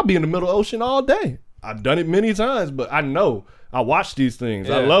 I'll be in the middle of the ocean all day. I've done it many times, but I know I watch these things.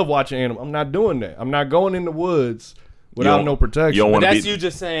 I Yeah. love watching animals. I'm not doing that. I'm not going in the woods without don't- no protection. you don't But wanna that's be- you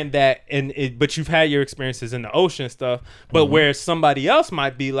just saying that, but you've had your experiences in the ocean stuff. But where somebody else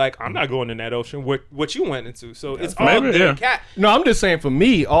might be like, I'm not going in that ocean. What you went into, so it's all Maybe, their yeah. cat. No, I'm just saying for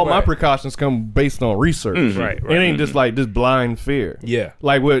me, all my Right. precautions come based on research. Right, It right. ain't just like this blind fear. Yeah.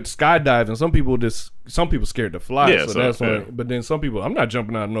 Like with skydiving, some people scared to fly. Yeah, so so, that's yeah. why. But then some people, I'm not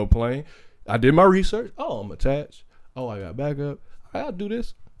jumping out of no plane. I did my research. Oh, I'm attached. Oh, I got backup. I'll do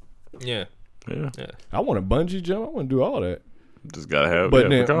this. Yeah. Yeah, I want to bungee jump. I want to do all that. just gotta have. But yeah,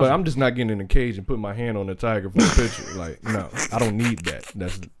 then, precaution. but I'm just not getting in a cage and putting my hand on the tiger for a picture. Like, no, I don't need that.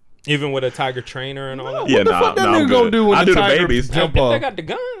 That's Even with a tiger trainer and all that. Yeah, what the nah, fuck that nah, I'm nigga gonna good. do when I the do the tiger babies. jump If off? they got the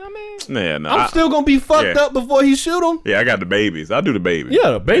gun, I mean, Yeah, no, I'm still gonna be fucked yeah. up before he shoot him. Yeah, I got the babies. I do the babies.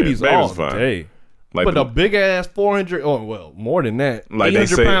 Yeah, the baby's all fine. day. Like But the- a big ass 400, oh well, more than that, Like they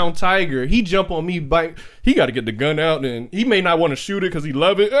 800 say- pound tiger. He jump on me, bite. He got to get the gun out, and he may not want to shoot it because he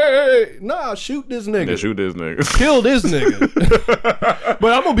love it. Hey, nah, shoot this nigga. They shoot this nigga. Kill this nigga.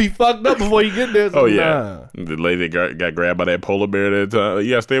 But I'm gonna be fucked up before you get there. So Oh yeah, the lady got grabbed by that polar bear that time.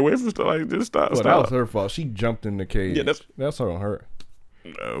 You gotta stay away from stuff like this. Stop. Well, that Stop. was her fault. She jumped in the cage. Yeah, that's on her.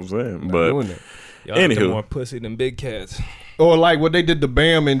 I'm saying, Not but doing that. y'all acting Anywho. more pussy than big cats. Or like what they did to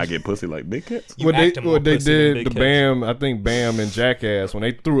Bam and I get pussy like big cats. You what they acting more what they pussy than did big to cats. Bam. I think Bam and Jackass when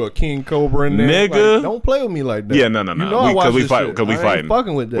they threw a king cobra in there. Nigga. Like, don't play with me like that. Yeah, no. You know I We- watch we this fight- shit. 'cause we I ain't fighting.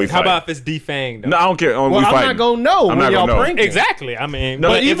 fucking with that. We How fighting. about if it's defanged? Though? No, I don't care. Well, we I'm fighting. not gonna know I'm when not y'all gonna know. prank it. Exactly. I mean, No,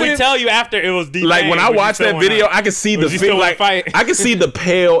 but if even we if- tell you after it was defanged, Like when I would you watch still that wanna- video, I can see would the you still feel wanna like fight? I can see the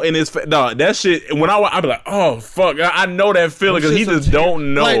pale in his face. Dog, that shit. When I be like, oh fuck, I know that feeling because he Shit's just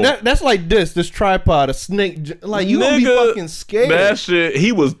don't know. Like that's like this tripod, a snake. Like you gonna be Nigga, fucking scared. That shit,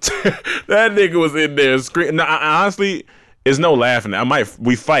 he was. That nigga was in there screaming. Nah, honestly, it's no laughing.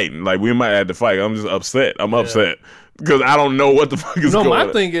 We fighting. Like we might have to fight. I'm just upset. I'm upset because I don't know what the fuck is No, going my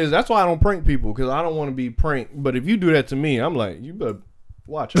on. thing is that's why I don't prank people because I don't want to be pranked. But if you do that to me, I'm like, you better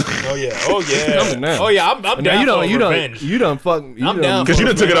watch it. Oh yeah. Oh yeah. Coming now. Oh yeah. I'm Now down for revenge. you done fucking. I'm down Because you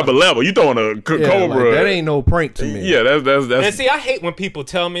done took it up a level. You throwing a Yeah, cobra. like, that ain't no prank to me. Yeah, that's. And see, I hate when people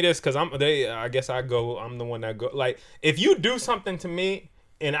tell me this because I guess I'm the one that go. Like, if you do something to me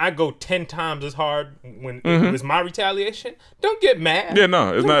and I go 10 times as hard when it was my retaliation, don't get mad. Yeah,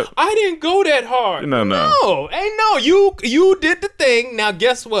 no, it's not. I didn't go that hard. No. You did the thing. Now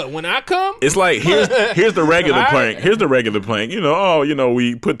guess what? When I come, It's like here's the regular All right. plank. Here's the regular plank.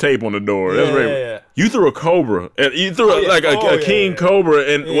 We put tape on the door. That's Yeah, regular. yeah, yeah. You threw a cobra. And you threw yeah. like a Oh, yeah, king yeah. cobra,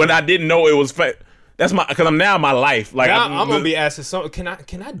 and when I didn't know it was fake. That's because I'm now my life. Like Now I'm gonna be asking something. Can I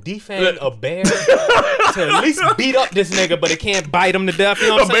defang a bear to at least beat up this nigga, but it can't bite him to death? You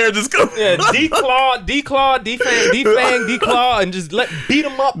know what a I'm saying? bear just comes. Yeah, defang, declaw, and just beat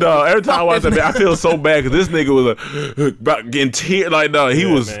him up. No, every time I watch that, Fuck I feel so bad because this nigga was about getting teared. Like, no, he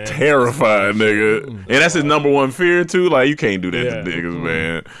was man. terrified, nigga. And that's his number one fear too. Like, you can't do that Yeah. to niggas,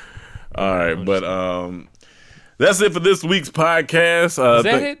 man. All right, but that's it for this week's podcast. Is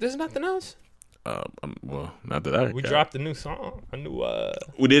that it? There's nothing else. Well, not that I We got. dropped a new song, a new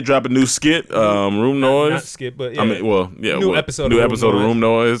We did drop a new skit, Room Noise. not skip, but yeah. I mean, well, yeah, New episode new of Room episode of Room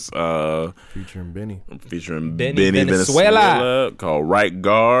Noise. Featuring Benny. Featuring Benny Benny Venezuela. Venezuela called Right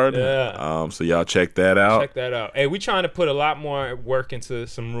Guard. Yeah. So y'all check that out. Check that out. Hey, we trying to put a lot more work into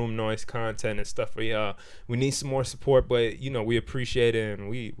some Room Noise content and stuff for y'all. We need some more support, but we appreciate it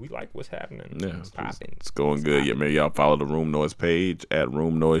and we like what's happening. Yeah, It's popping. it's going good. Yeah, maybe y'all follow the Room Noise page at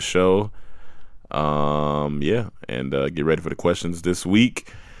Room Noise Show. Yeah, and get ready for the questions this week.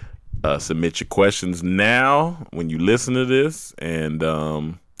 Submit your questions now when you listen to this, and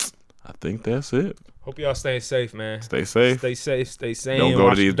I think that's it. Hope y'all stay safe, man. Stay safe. Stay safe. Stay sane. Don't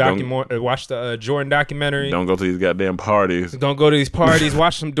go to these- Watch the Jordan documentary. Don't go to these goddamn parties. Don't go to these parties.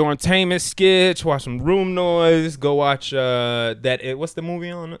 Watch some Dorntainment sketch. Watch some Room Noise. Go watch what's the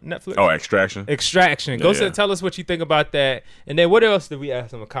movie on Netflix? Oh, Extraction. Extraction. Go Yeah. tell us what you think about that. And then what else did we ask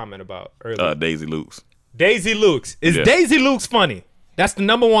them a comment about earlier? Daisy Lukes. Daisy Lukes. Is Yeah. Daisy Lukes funny? That's the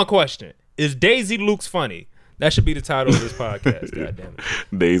number one question. Is Daisy Lukes funny? That should be the title of this podcast. God damn it.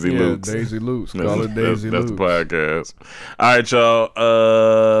 Daisy Yeah, Lukes. Daisy Lukes. That's- Call it Daisy that's Lukes. the podcast. All right,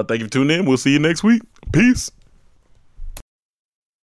 y'all. Thank you for tuning in. We'll see you next week. Peace.